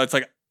 and, you know, it's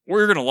like,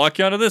 we're going to lock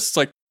you onto this. It's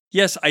like,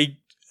 yes, I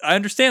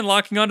understand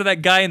locking onto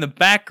that guy in the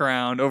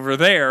background over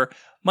there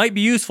might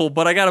be useful,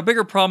 but I got a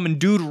bigger problem, and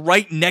dude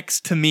right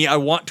next to me I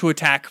want to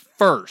attack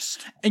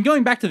first. And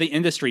going back to the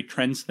industry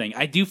trends thing,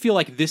 I do feel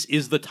like this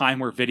is the time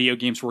where video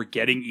games were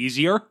getting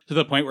easier, to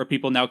the point where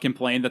people now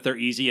complain that they're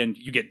easy and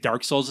you get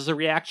Dark Souls as a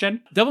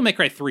reaction. Devil May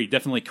Cry 3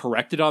 definitely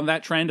corrected on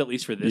that trend, at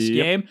least for this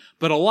game,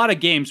 but a lot of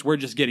games were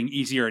just getting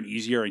easier and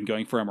easier and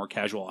going for a more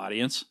casual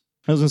audience.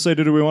 I was going to say,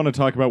 do we want to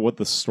talk about what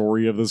the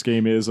story of this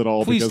game is at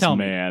all? Please because, tell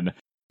me. man,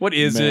 what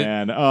is it?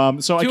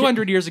 So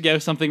 200 years ago,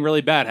 something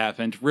really bad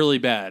happened, really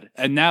bad.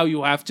 And now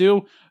you have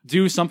to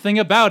do something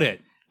about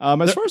it.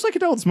 As far as I can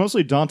tell, it's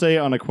mostly Dante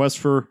on a quest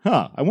for,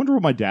 I wonder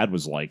what my dad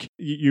was like.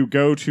 You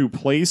go to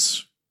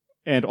place,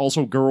 and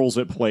also girls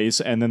at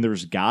place, and then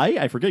there's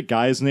Guy. I forget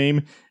Guy's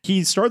name.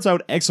 He starts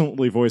out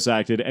excellently voice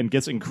acted and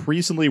gets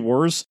increasingly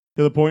worse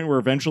to the point where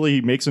eventually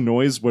he makes a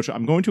noise, which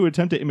I'm going to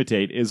attempt to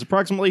imitate, is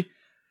approximately...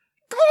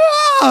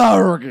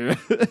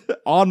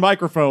 on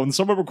microphone.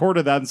 Someone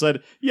recorded that and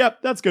said,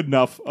 "Yep, that's good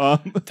enough."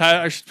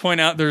 Tyler, I should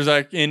point out there's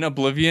like in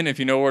Oblivion, if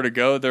you know where to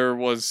go, there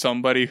was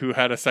somebody who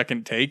had a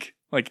second take,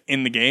 like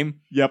in the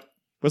game. Yep.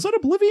 Was that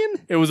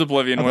Oblivion? It was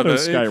Oblivion. I thought it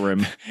was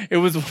Skyrim. It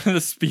was one of the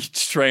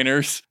speech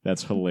trainers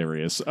That's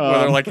hilarious. where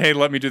they're like, "Hey,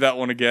 let me do that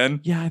one again."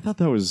 yeah, I thought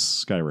that was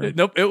Skyrim.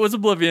 Nope, it was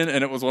Oblivion,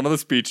 and it was one of the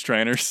speech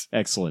trainers.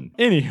 Excellent.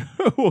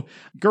 Anywho,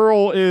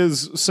 girl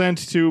is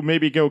sent to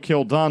maybe go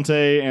kill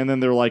Dante, and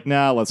then they're like,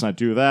 nah, let's not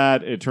do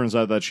that. It turns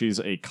out that she's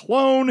a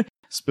clone,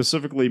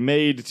 specifically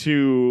made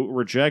to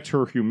reject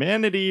her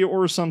humanity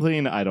or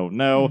something. I don't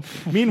know.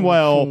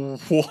 Meanwhile,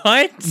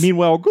 Glarg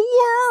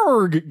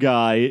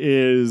guy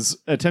is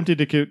attempting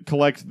to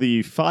collect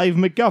the 5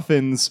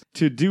 MacGuffins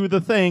to do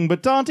the thing,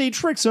 but Dante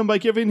tricks him by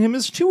giving him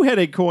his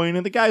 2-headed coin,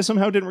 and the guy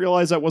somehow didn't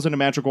realize that wasn't a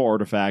magical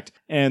artifact,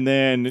 and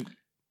then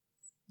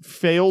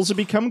fails to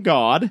become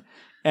God.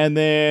 And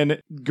then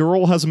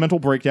girl has a mental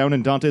breakdown,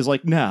 and Dante's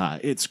like, nah,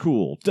 it's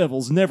cool.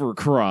 Devils never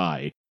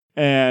cry.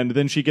 And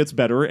then she gets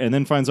better, and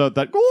then finds out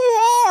that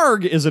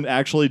Glarg isn't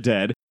actually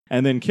dead,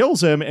 and then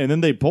kills him, and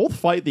then they both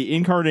fight the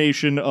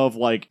incarnation of,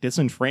 like,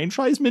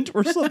 disenfranchisement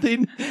or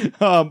something,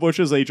 which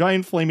is a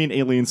giant flaming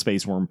alien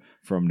space worm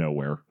from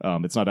nowhere.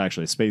 It's not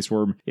actually a space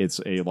worm.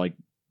 It's a, like,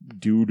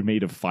 dude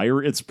made of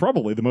fire. It's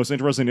probably the most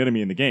interesting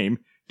enemy in the game.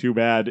 Too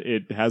bad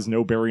it has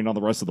no bearing on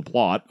the rest of the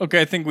plot.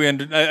 Okay, I think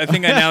I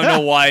think I now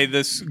know why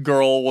this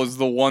girl was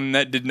the one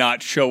that did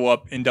not show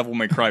up in Devil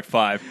May Cry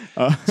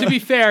 5. To be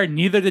fair,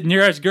 neither did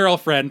Nira's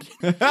girlfriend.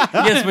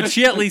 Yes, but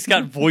she at least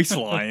got voice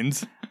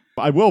lines.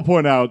 I will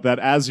point out that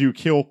as you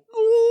kill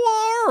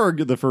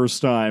Glarg the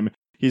first time,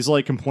 he's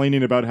like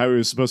complaining about how he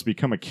was supposed to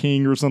become a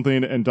king or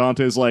something, and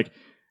Dante's like,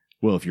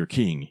 well, if you're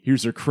king,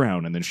 here's your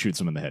crown, and then shoots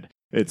him in the head.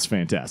 It's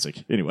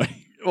fantastic. Anyway.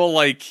 Well,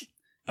 like,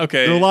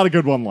 okay. There are a lot of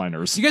good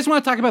one-liners. Do you guys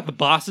want to talk about the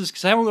bosses?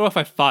 Because I don't know if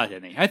I fought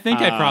any. I think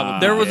I probably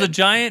There was did. a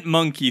giant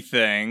monkey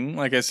thing,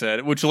 like I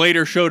said, which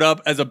later showed up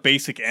as a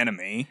basic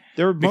enemy.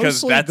 They're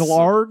because mostly that's-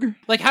 Glarg.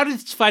 Like, how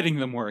does fighting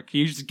them work?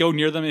 You just go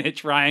near them and hit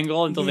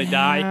triangle until they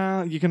die?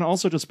 Yeah, you can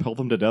also just pelt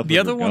them to death. The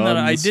with other your one that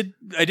guns.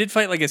 I did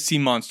fight like a sea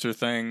monster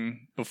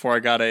thing before I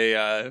got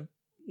that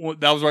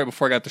was right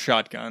before I got the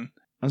shotgun.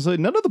 I was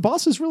like, none of the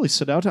bosses really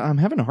stood out. I'm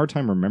having a hard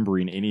time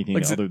remembering anything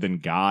Like, other than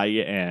Guy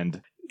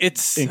and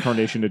It's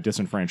incarnation of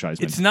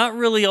disenfranchisement. It's not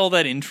really all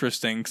that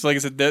interesting because, like I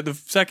said, the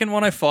second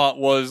one I fought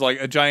was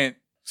like a giant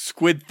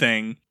squid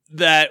thing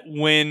that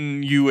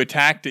when you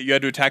attacked it, you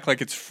had to attack like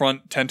its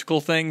front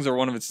tentacle things or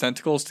one of its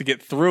tentacles to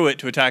get through it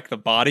to attack the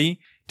body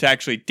to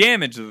actually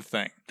damage the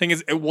thing. Thing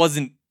is, it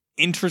wasn't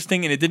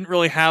interesting and it didn't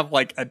really have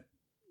like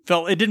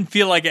it didn't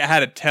feel like it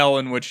had a tell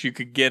in which you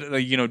could get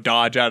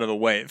dodge out of the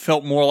way. It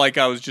felt more like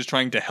I was just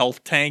trying to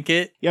health tank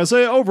it. Yeah,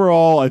 so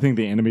overall, I think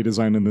the enemy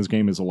design in this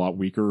game is a lot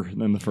weaker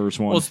than the first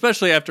one. Well,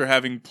 especially after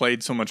having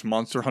played so much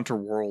Monster Hunter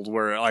World,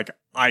 where like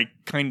I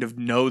kind of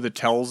know the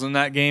tells in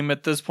that game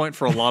at this point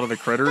for a lot of the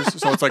critters.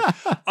 So it's like,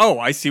 oh,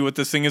 I see what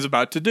this thing is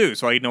about to do,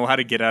 so I know how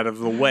to get out of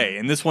the way.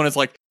 And this one is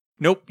like,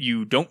 nope,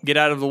 you don't get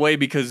out of the way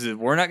because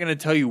we're not going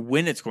to tell you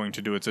when it's going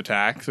to do its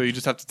attack, so you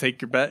just have to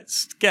take your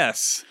best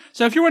guess.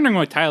 So if you're wondering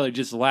why Tyler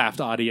just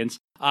laughed, audience,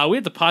 we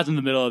had to pause in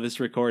the middle of this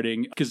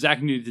recording because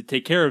Zach needed to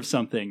take care of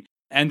something.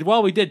 And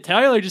while we did,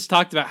 Tyler just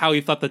talked about how he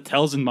thought the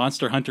tells in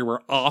Monster Hunter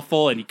were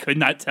awful and he could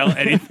not tell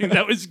anything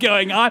that was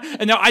going on.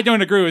 And now I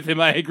don't agree with him.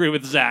 I agree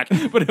with Zach.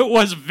 But it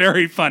was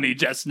very funny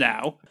just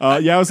now.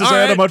 Yeah, I was just All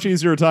I had a right. much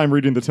easier time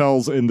reading the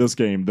tells in this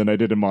game than I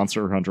did in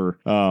Monster Hunter.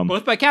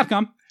 Both by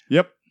Capcom.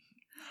 Yep.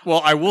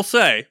 Well, I will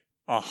say,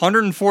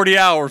 140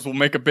 hours will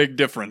make a big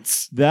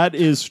difference. That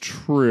is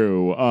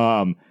true.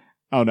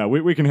 Oh no,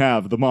 we can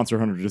have the Monster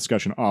Hunter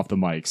discussion off the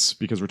mics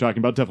because we're talking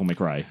about Devil May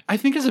Cry. I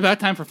think it's about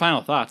time for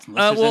final thoughts.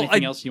 Unless there's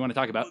anything else you want to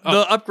talk about.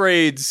 The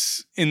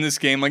upgrades in this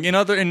game, like in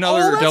other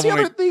that's Devil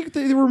May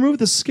they removed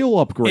the skill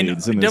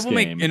upgrades in this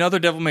game. In other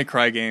Devil May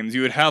Cry games,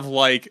 you would have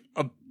like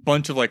a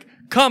bunch of like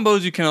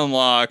combos you can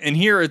unlock, and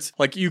here it's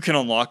like you can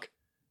unlock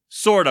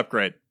sword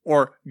upgrade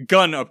or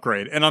gun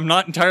upgrade, and I'm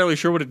not entirely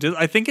sure what it does.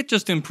 I think it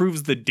just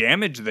improves the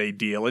damage they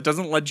deal. It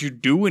doesn't let you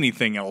do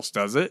anything else,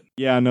 does it?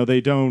 Yeah, no,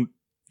 they don't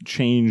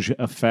change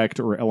effect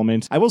or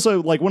element. I will say,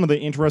 like, one of the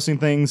interesting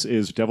things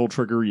is Devil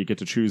Trigger. You get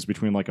to choose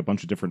between like a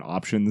bunch of different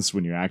options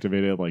when you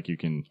activate it. Like you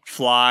can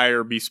Fly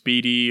or be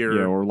speedy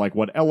or or like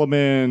what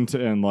element,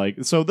 and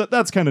like so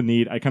that's kind of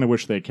neat. I kind of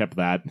wish they kept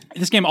that.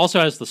 This game also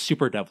has the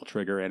Super Devil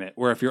Trigger in it,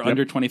 where if you're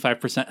under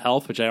 25%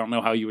 health, which I don't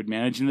know how you would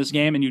manage in this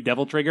game, and you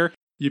Devil Trigger,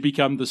 you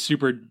become the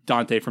Super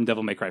Dante from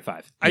Devil May Cry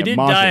 5. I Yeah, did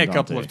Majin die a Dante.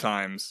 couple of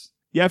times.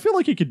 Yeah, I feel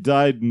like he could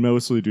die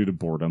mostly due to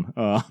boredom,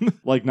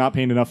 like not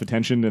paying enough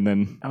attention. And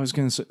then I was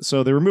gonna say,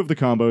 so they removed the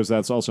combos.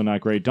 That's also not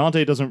great.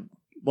 Dante doesn't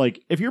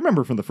like. If you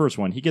remember from the first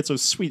one, he gets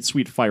those sweet,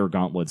 sweet fire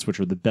gauntlets, which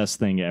are the best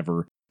thing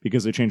ever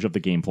because they change up the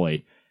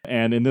gameplay.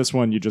 And in this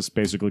one, you just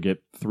basically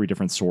get 3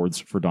 different swords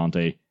for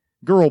Dante.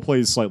 Girl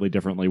plays slightly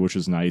differently, which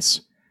is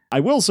nice. I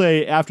will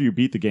say, after you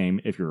beat the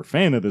game, if you're a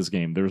fan of this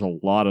game, there's a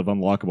lot of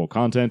unlockable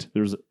content.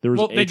 There's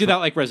Well, they do that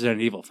like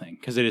Resident Evil thing,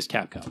 because it is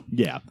Capcom.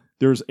 Yeah,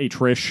 there's a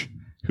Trish.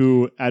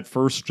 who at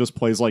first just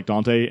plays like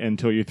Dante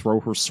until you throw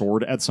her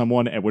sword at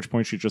someone, at which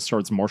point she just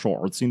starts martial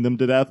artsing them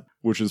to death,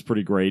 which is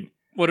pretty great.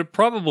 What it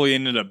probably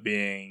ended up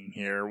being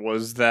here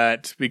was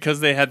that because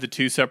they had the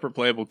two separate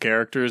playable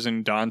characters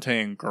in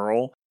Dante and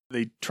Girl,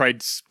 they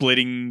tried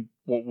splitting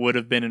what would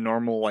have been a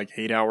normal like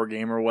 8-hour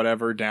game or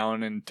whatever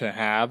down into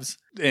halves.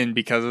 And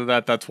because of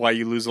that, that's why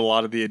you lose a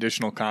lot of the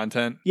additional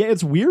content. Yeah,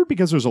 it's weird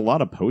because there's a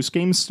lot of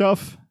post-game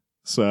stuff.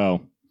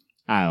 So,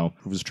 I don't know.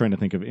 I was trying to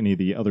think of any of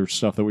the other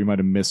stuff that we might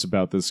have missed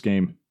about this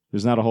game.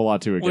 There's not a whole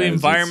lot to it, Well, the guys.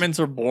 environments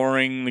are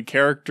boring, the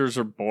characters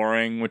are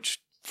boring, which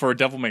for a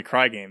Devil May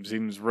Cry game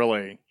seems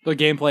really... The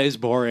gameplay is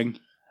boring.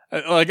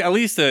 Like, at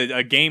least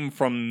a game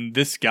from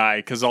this guy,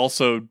 because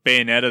also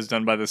Bayonetta's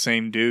done by the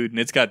same dude, and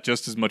it's got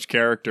just as much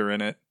character in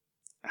it.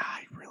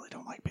 I really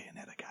don't like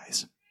Bayonetta,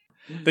 guys.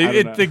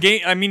 The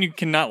game, I mean, you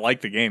cannot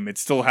like the game. It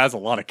still has a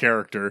lot of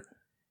character.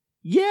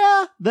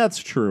 Yeah, that's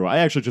true. I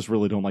actually just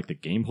really don't like the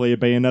gameplay of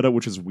Bayonetta,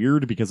 which is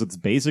weird because it's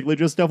basically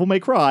just Devil May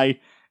Cry,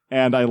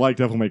 and I like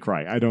Devil May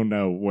Cry. I don't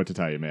know what to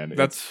tell you, man.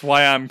 That's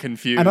why I'm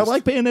confused. And I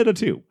like Bayonetta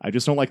too. I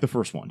just don't like the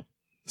first one.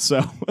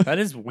 So that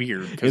is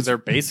weird because It's- they're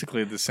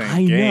basically the same I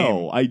game.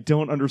 know. I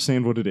don't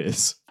understand what it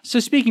is. So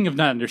speaking of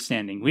not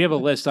understanding, we have a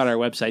list on our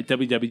website,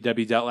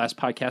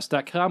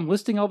 www.lastpodcast.com,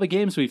 listing all the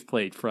games we've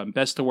played from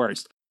best to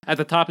worst. At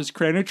the top is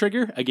Chrono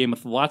Trigger, a game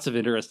with lots of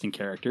interesting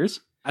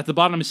characters. At the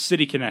bottom is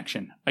City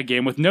Connection, a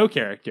game with no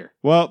character.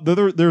 Well,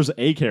 there's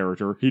a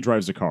character. He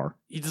drives a car.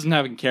 He doesn't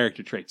have any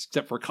character traits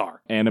except for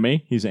car.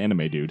 Anime. He's an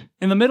anime dude.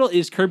 In the middle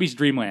is Kirby's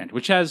Dream Land,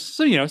 which has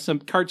some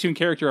cartoon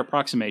character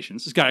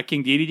approximations. It's got a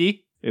King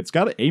Dedede. It's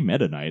got a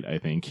Meta Knight, I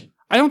think.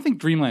 I don't think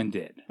Dreamland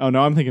did. Oh,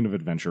 no, I'm thinking of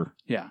Adventure.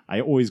 Yeah. I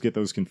always get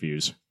those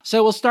confused.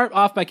 So we'll start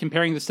off by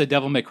comparing this to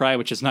Devil May Cry,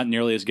 which is not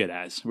nearly as good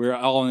as. We're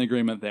all in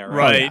agreement there,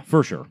 Right. Oh, yeah,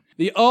 for sure.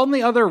 The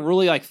only other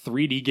really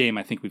 3D game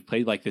I think we've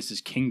played like this is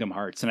Kingdom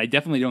Hearts, and I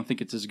definitely don't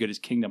think it's as good as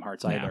Kingdom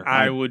Hearts either.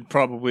 I would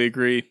probably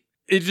agree.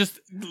 It just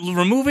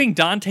removing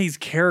Dante's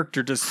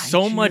character does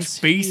so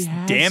much base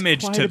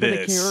damage to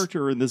this.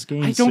 Character in this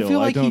game. I don't feel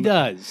like he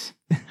does.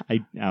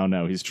 I don't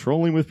know. He's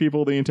trolling with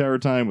people the entire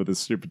time with his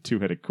stupid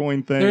two-headed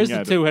coin thing. There is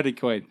the two-headed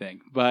coin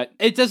thing, but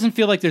it doesn't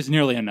feel like there's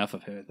nearly enough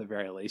of him at the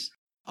very least.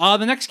 The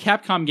next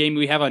Capcom game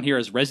we have on here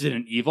is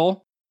Resident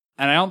Evil,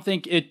 and I don't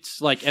think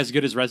it's as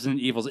good as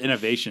Resident Evil's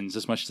innovations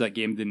as much as that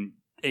game didn't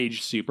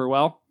age super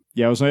well.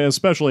 Yeah, I was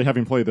especially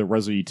having played the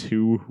Resi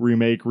 2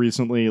 remake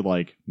recently.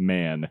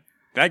 Man,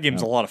 That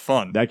game's a lot of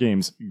fun. that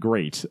game's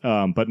great.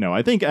 But no,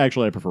 I think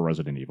actually I prefer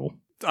Resident Evil.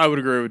 I would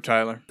agree with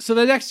Tyler. So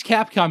the next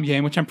Capcom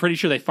game, which I'm pretty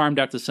sure they farmed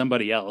out to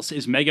somebody else,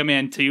 is Mega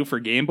Man 2 for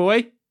Game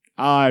Boy.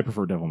 I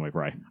prefer Devil May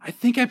Cry. I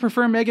think I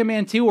prefer Mega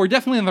Man 2. We're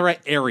definitely in the right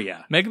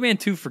area. Mega Man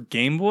 2 for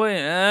Game Boy?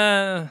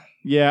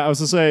 Yeah, I was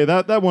to say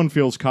that one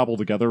feels cobbled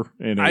together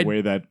in a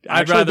way that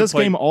actually rather this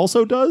play- game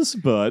also does,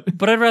 but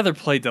But I'd rather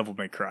play Devil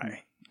May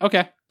Cry.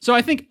 Okay. So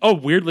I think a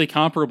weirdly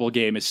comparable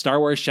game is Star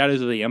Wars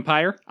Shadows of the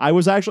Empire. I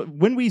was actually,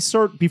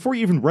 before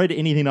you even read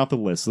anything off the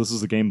list, this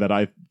is the game that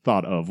I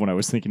thought of when I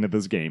was thinking of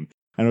this game.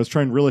 And I was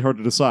trying really hard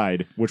to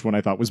decide which one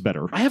I thought was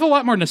better. I have a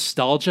lot more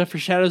nostalgia for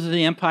Shadows of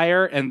the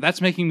Empire, and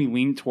that's making me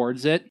lean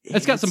towards it.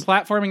 It's got some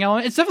platforming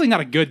elements. It's definitely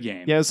not a good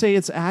game. Yeah, say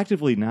it's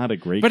actively not a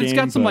great But game. it's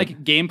got some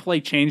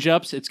gameplay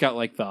change-ups. It's got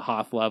the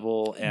Hoth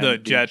level and The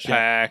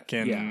jetpack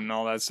and yeah.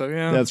 all that stuff.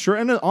 Yeah. That's true.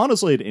 And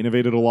honestly, it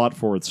innovated a lot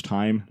for its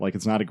time.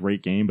 It's not a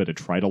great game, but it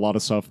tried a lot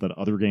of stuff that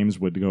other games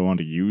would go on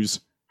to use.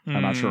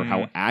 I'm not sure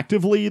how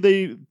actively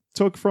they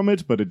took from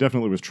it, but it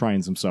definitely was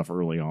trying some stuff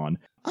early on.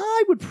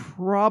 I would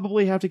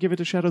probably have to give it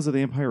to Shadows of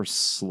the Empire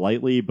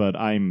slightly, but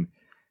I'm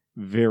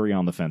very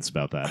on the fence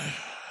about that.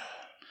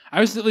 I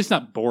was at least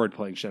not bored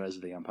playing Shadows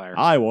of the Empire.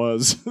 I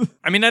was.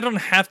 I mean, I don't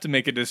have to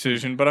make a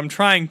decision, but I'm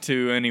trying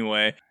to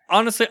anyway.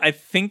 Honestly, I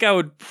think I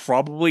would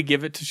probably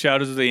give it to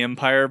Shadows of the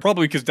Empire,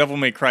 probably because Devil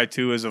May Cry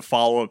 2 is a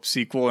follow-up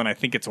sequel, and I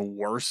think it's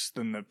worse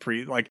than the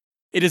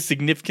it is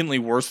significantly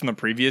worse than the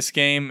previous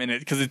game, and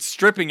because it's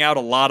stripping out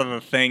a lot of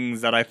the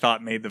things that I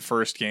thought made the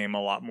first game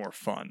a lot more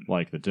fun.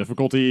 Like the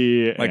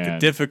difficulty. The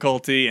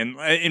difficulty, and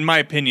in my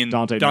opinion,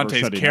 Dante never Dante's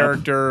shutting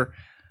character.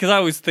 Because I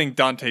always think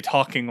Dante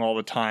talking all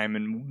the time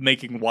and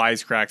making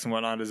wisecracks and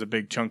whatnot is a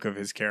big chunk of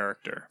his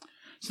character.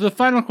 So the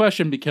final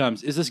question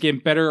becomes, is this game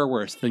better or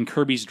worse than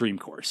Kirby's Dream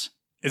Course?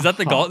 Is that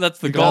the golf? That's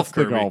the golf That's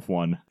the Kirby. golf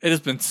one. It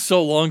has been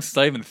so long since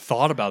I even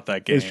thought about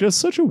that game. It's just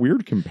such a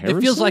weird comparison.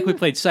 It feels like we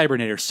played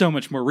Cybernator so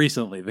much more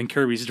recently than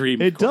Kirby's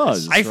Dream It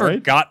Course. does. I right?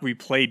 forgot we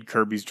played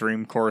Kirby's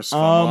Dream Course, if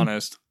I'm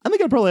honest. I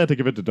think I'd probably have to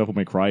give it to Devil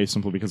May Cry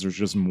simply because there's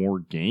just more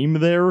game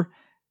there.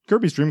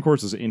 Kirby's Dream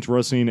Course is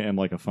interesting and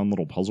a fun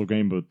little puzzle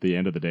game, but at the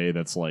end of the day,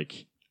 that's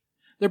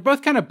They're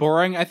both kind of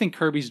boring. I think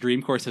Kirby's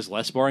Dream Course is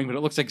less boring, but it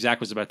looks like Zach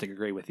was about to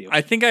agree with you.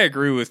 I think I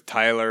agree with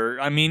Tyler.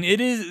 I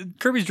mean,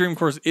 Kirby's Dream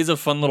Course is a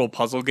fun little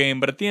puzzle game,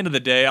 but at the end of the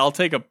day, I'll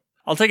take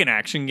an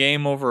action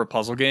game over a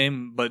puzzle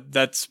game, but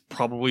that's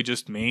probably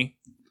just me.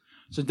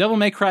 So Devil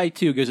May Cry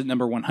 2 goes at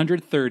number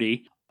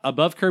 130,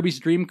 above Kirby's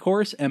Dream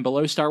Course and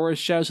below Star Wars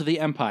Shadows of the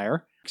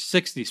Empire,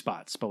 60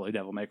 spots below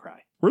Devil May Cry.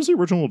 Where's the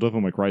original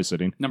Devil May Cry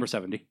sitting? Number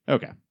 70.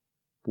 Okay.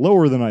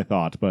 lower than I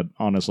thought, but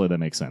honestly, that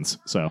makes sense.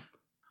 So,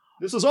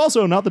 this is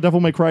also not the Devil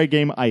May Cry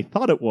game I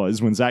thought it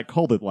was when Zach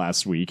called it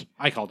last week.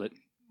 I called it.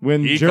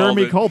 When He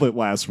Jeremy called called it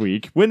last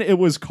week, when it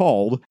was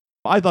called,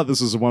 I thought this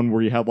was one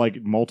where you had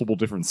like multiple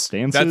different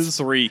stances. That's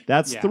 3.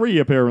 That's Yeah. 3,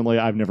 apparently.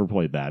 I've never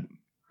played that.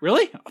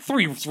 Really?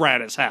 3 was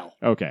rad as hell.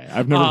 Okay,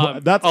 I've never.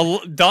 That's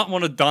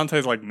One of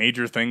Dante's like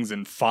major things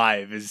in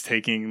 5 is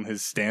taking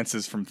his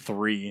stances from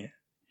 3.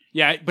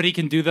 Yeah, but he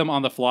can do them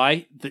on the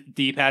fly. The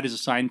D-pad is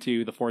assigned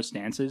to the 4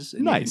 stances.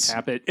 And Nice. You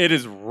can tap it. It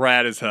is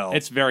rad as hell.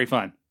 It's very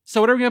fun.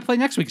 So what are we going to play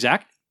next week,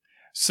 Zach?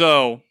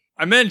 So,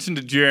 I mentioned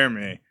to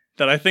Jeremy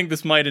that I think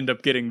this might end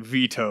up getting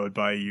vetoed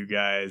by you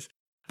guys.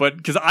 But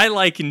because I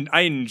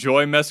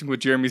enjoy messing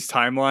with Jeremy's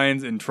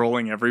timelines and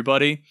trolling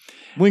everybody.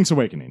 Link's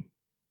Awakening.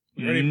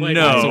 You already played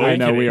No. Link's I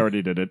know, Awakening. we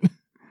already did it.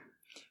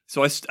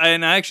 So I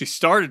actually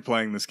started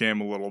playing this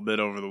game a little bit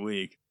over the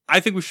week.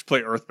 I think we should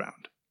play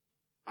Earthbound.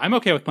 I'm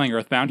okay with playing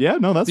Earthbound. Yeah,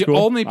 no, that's the cool.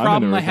 only I'm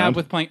problem into I have Earthbound.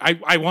 with playing...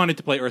 I wanted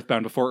to play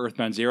Earthbound before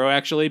Earthbound Zero,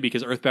 actually,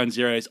 because Earthbound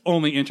Zero is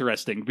only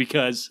interesting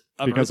because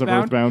of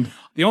Earthbound.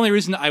 The only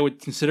reason I would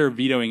consider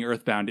vetoing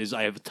Earthbound is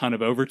I have a ton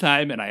of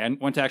overtime, and I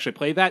want to actually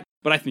play that,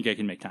 but I think I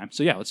can make time.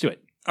 So yeah, let's do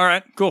it. All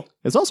right, cool.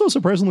 It's also a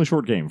surprisingly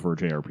short game for a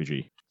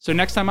JRPG. So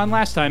next time on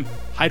Last Time,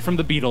 hide from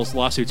the Beatles.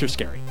 Lawsuits are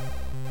scary.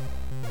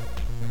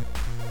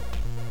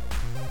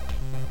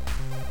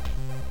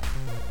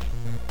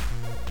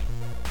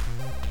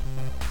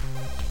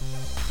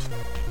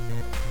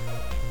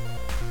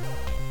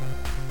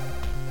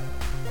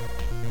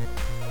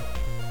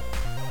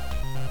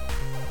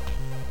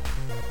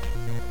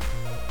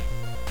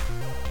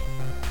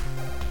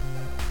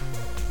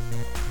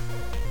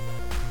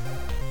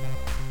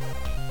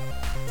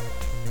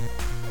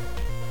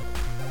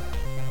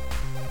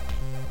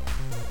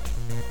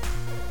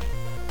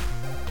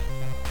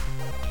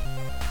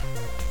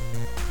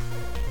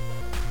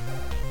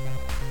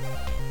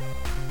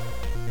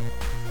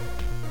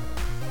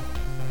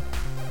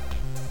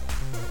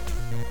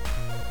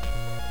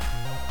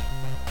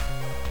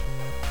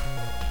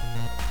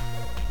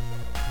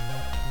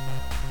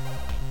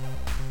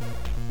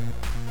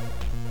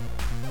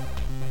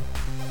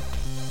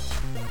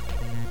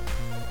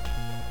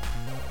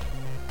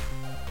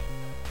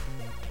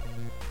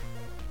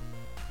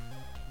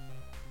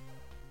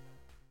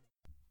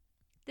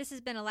 This has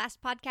been a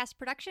Last Podcast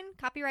production,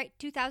 copyright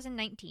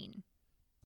 2019.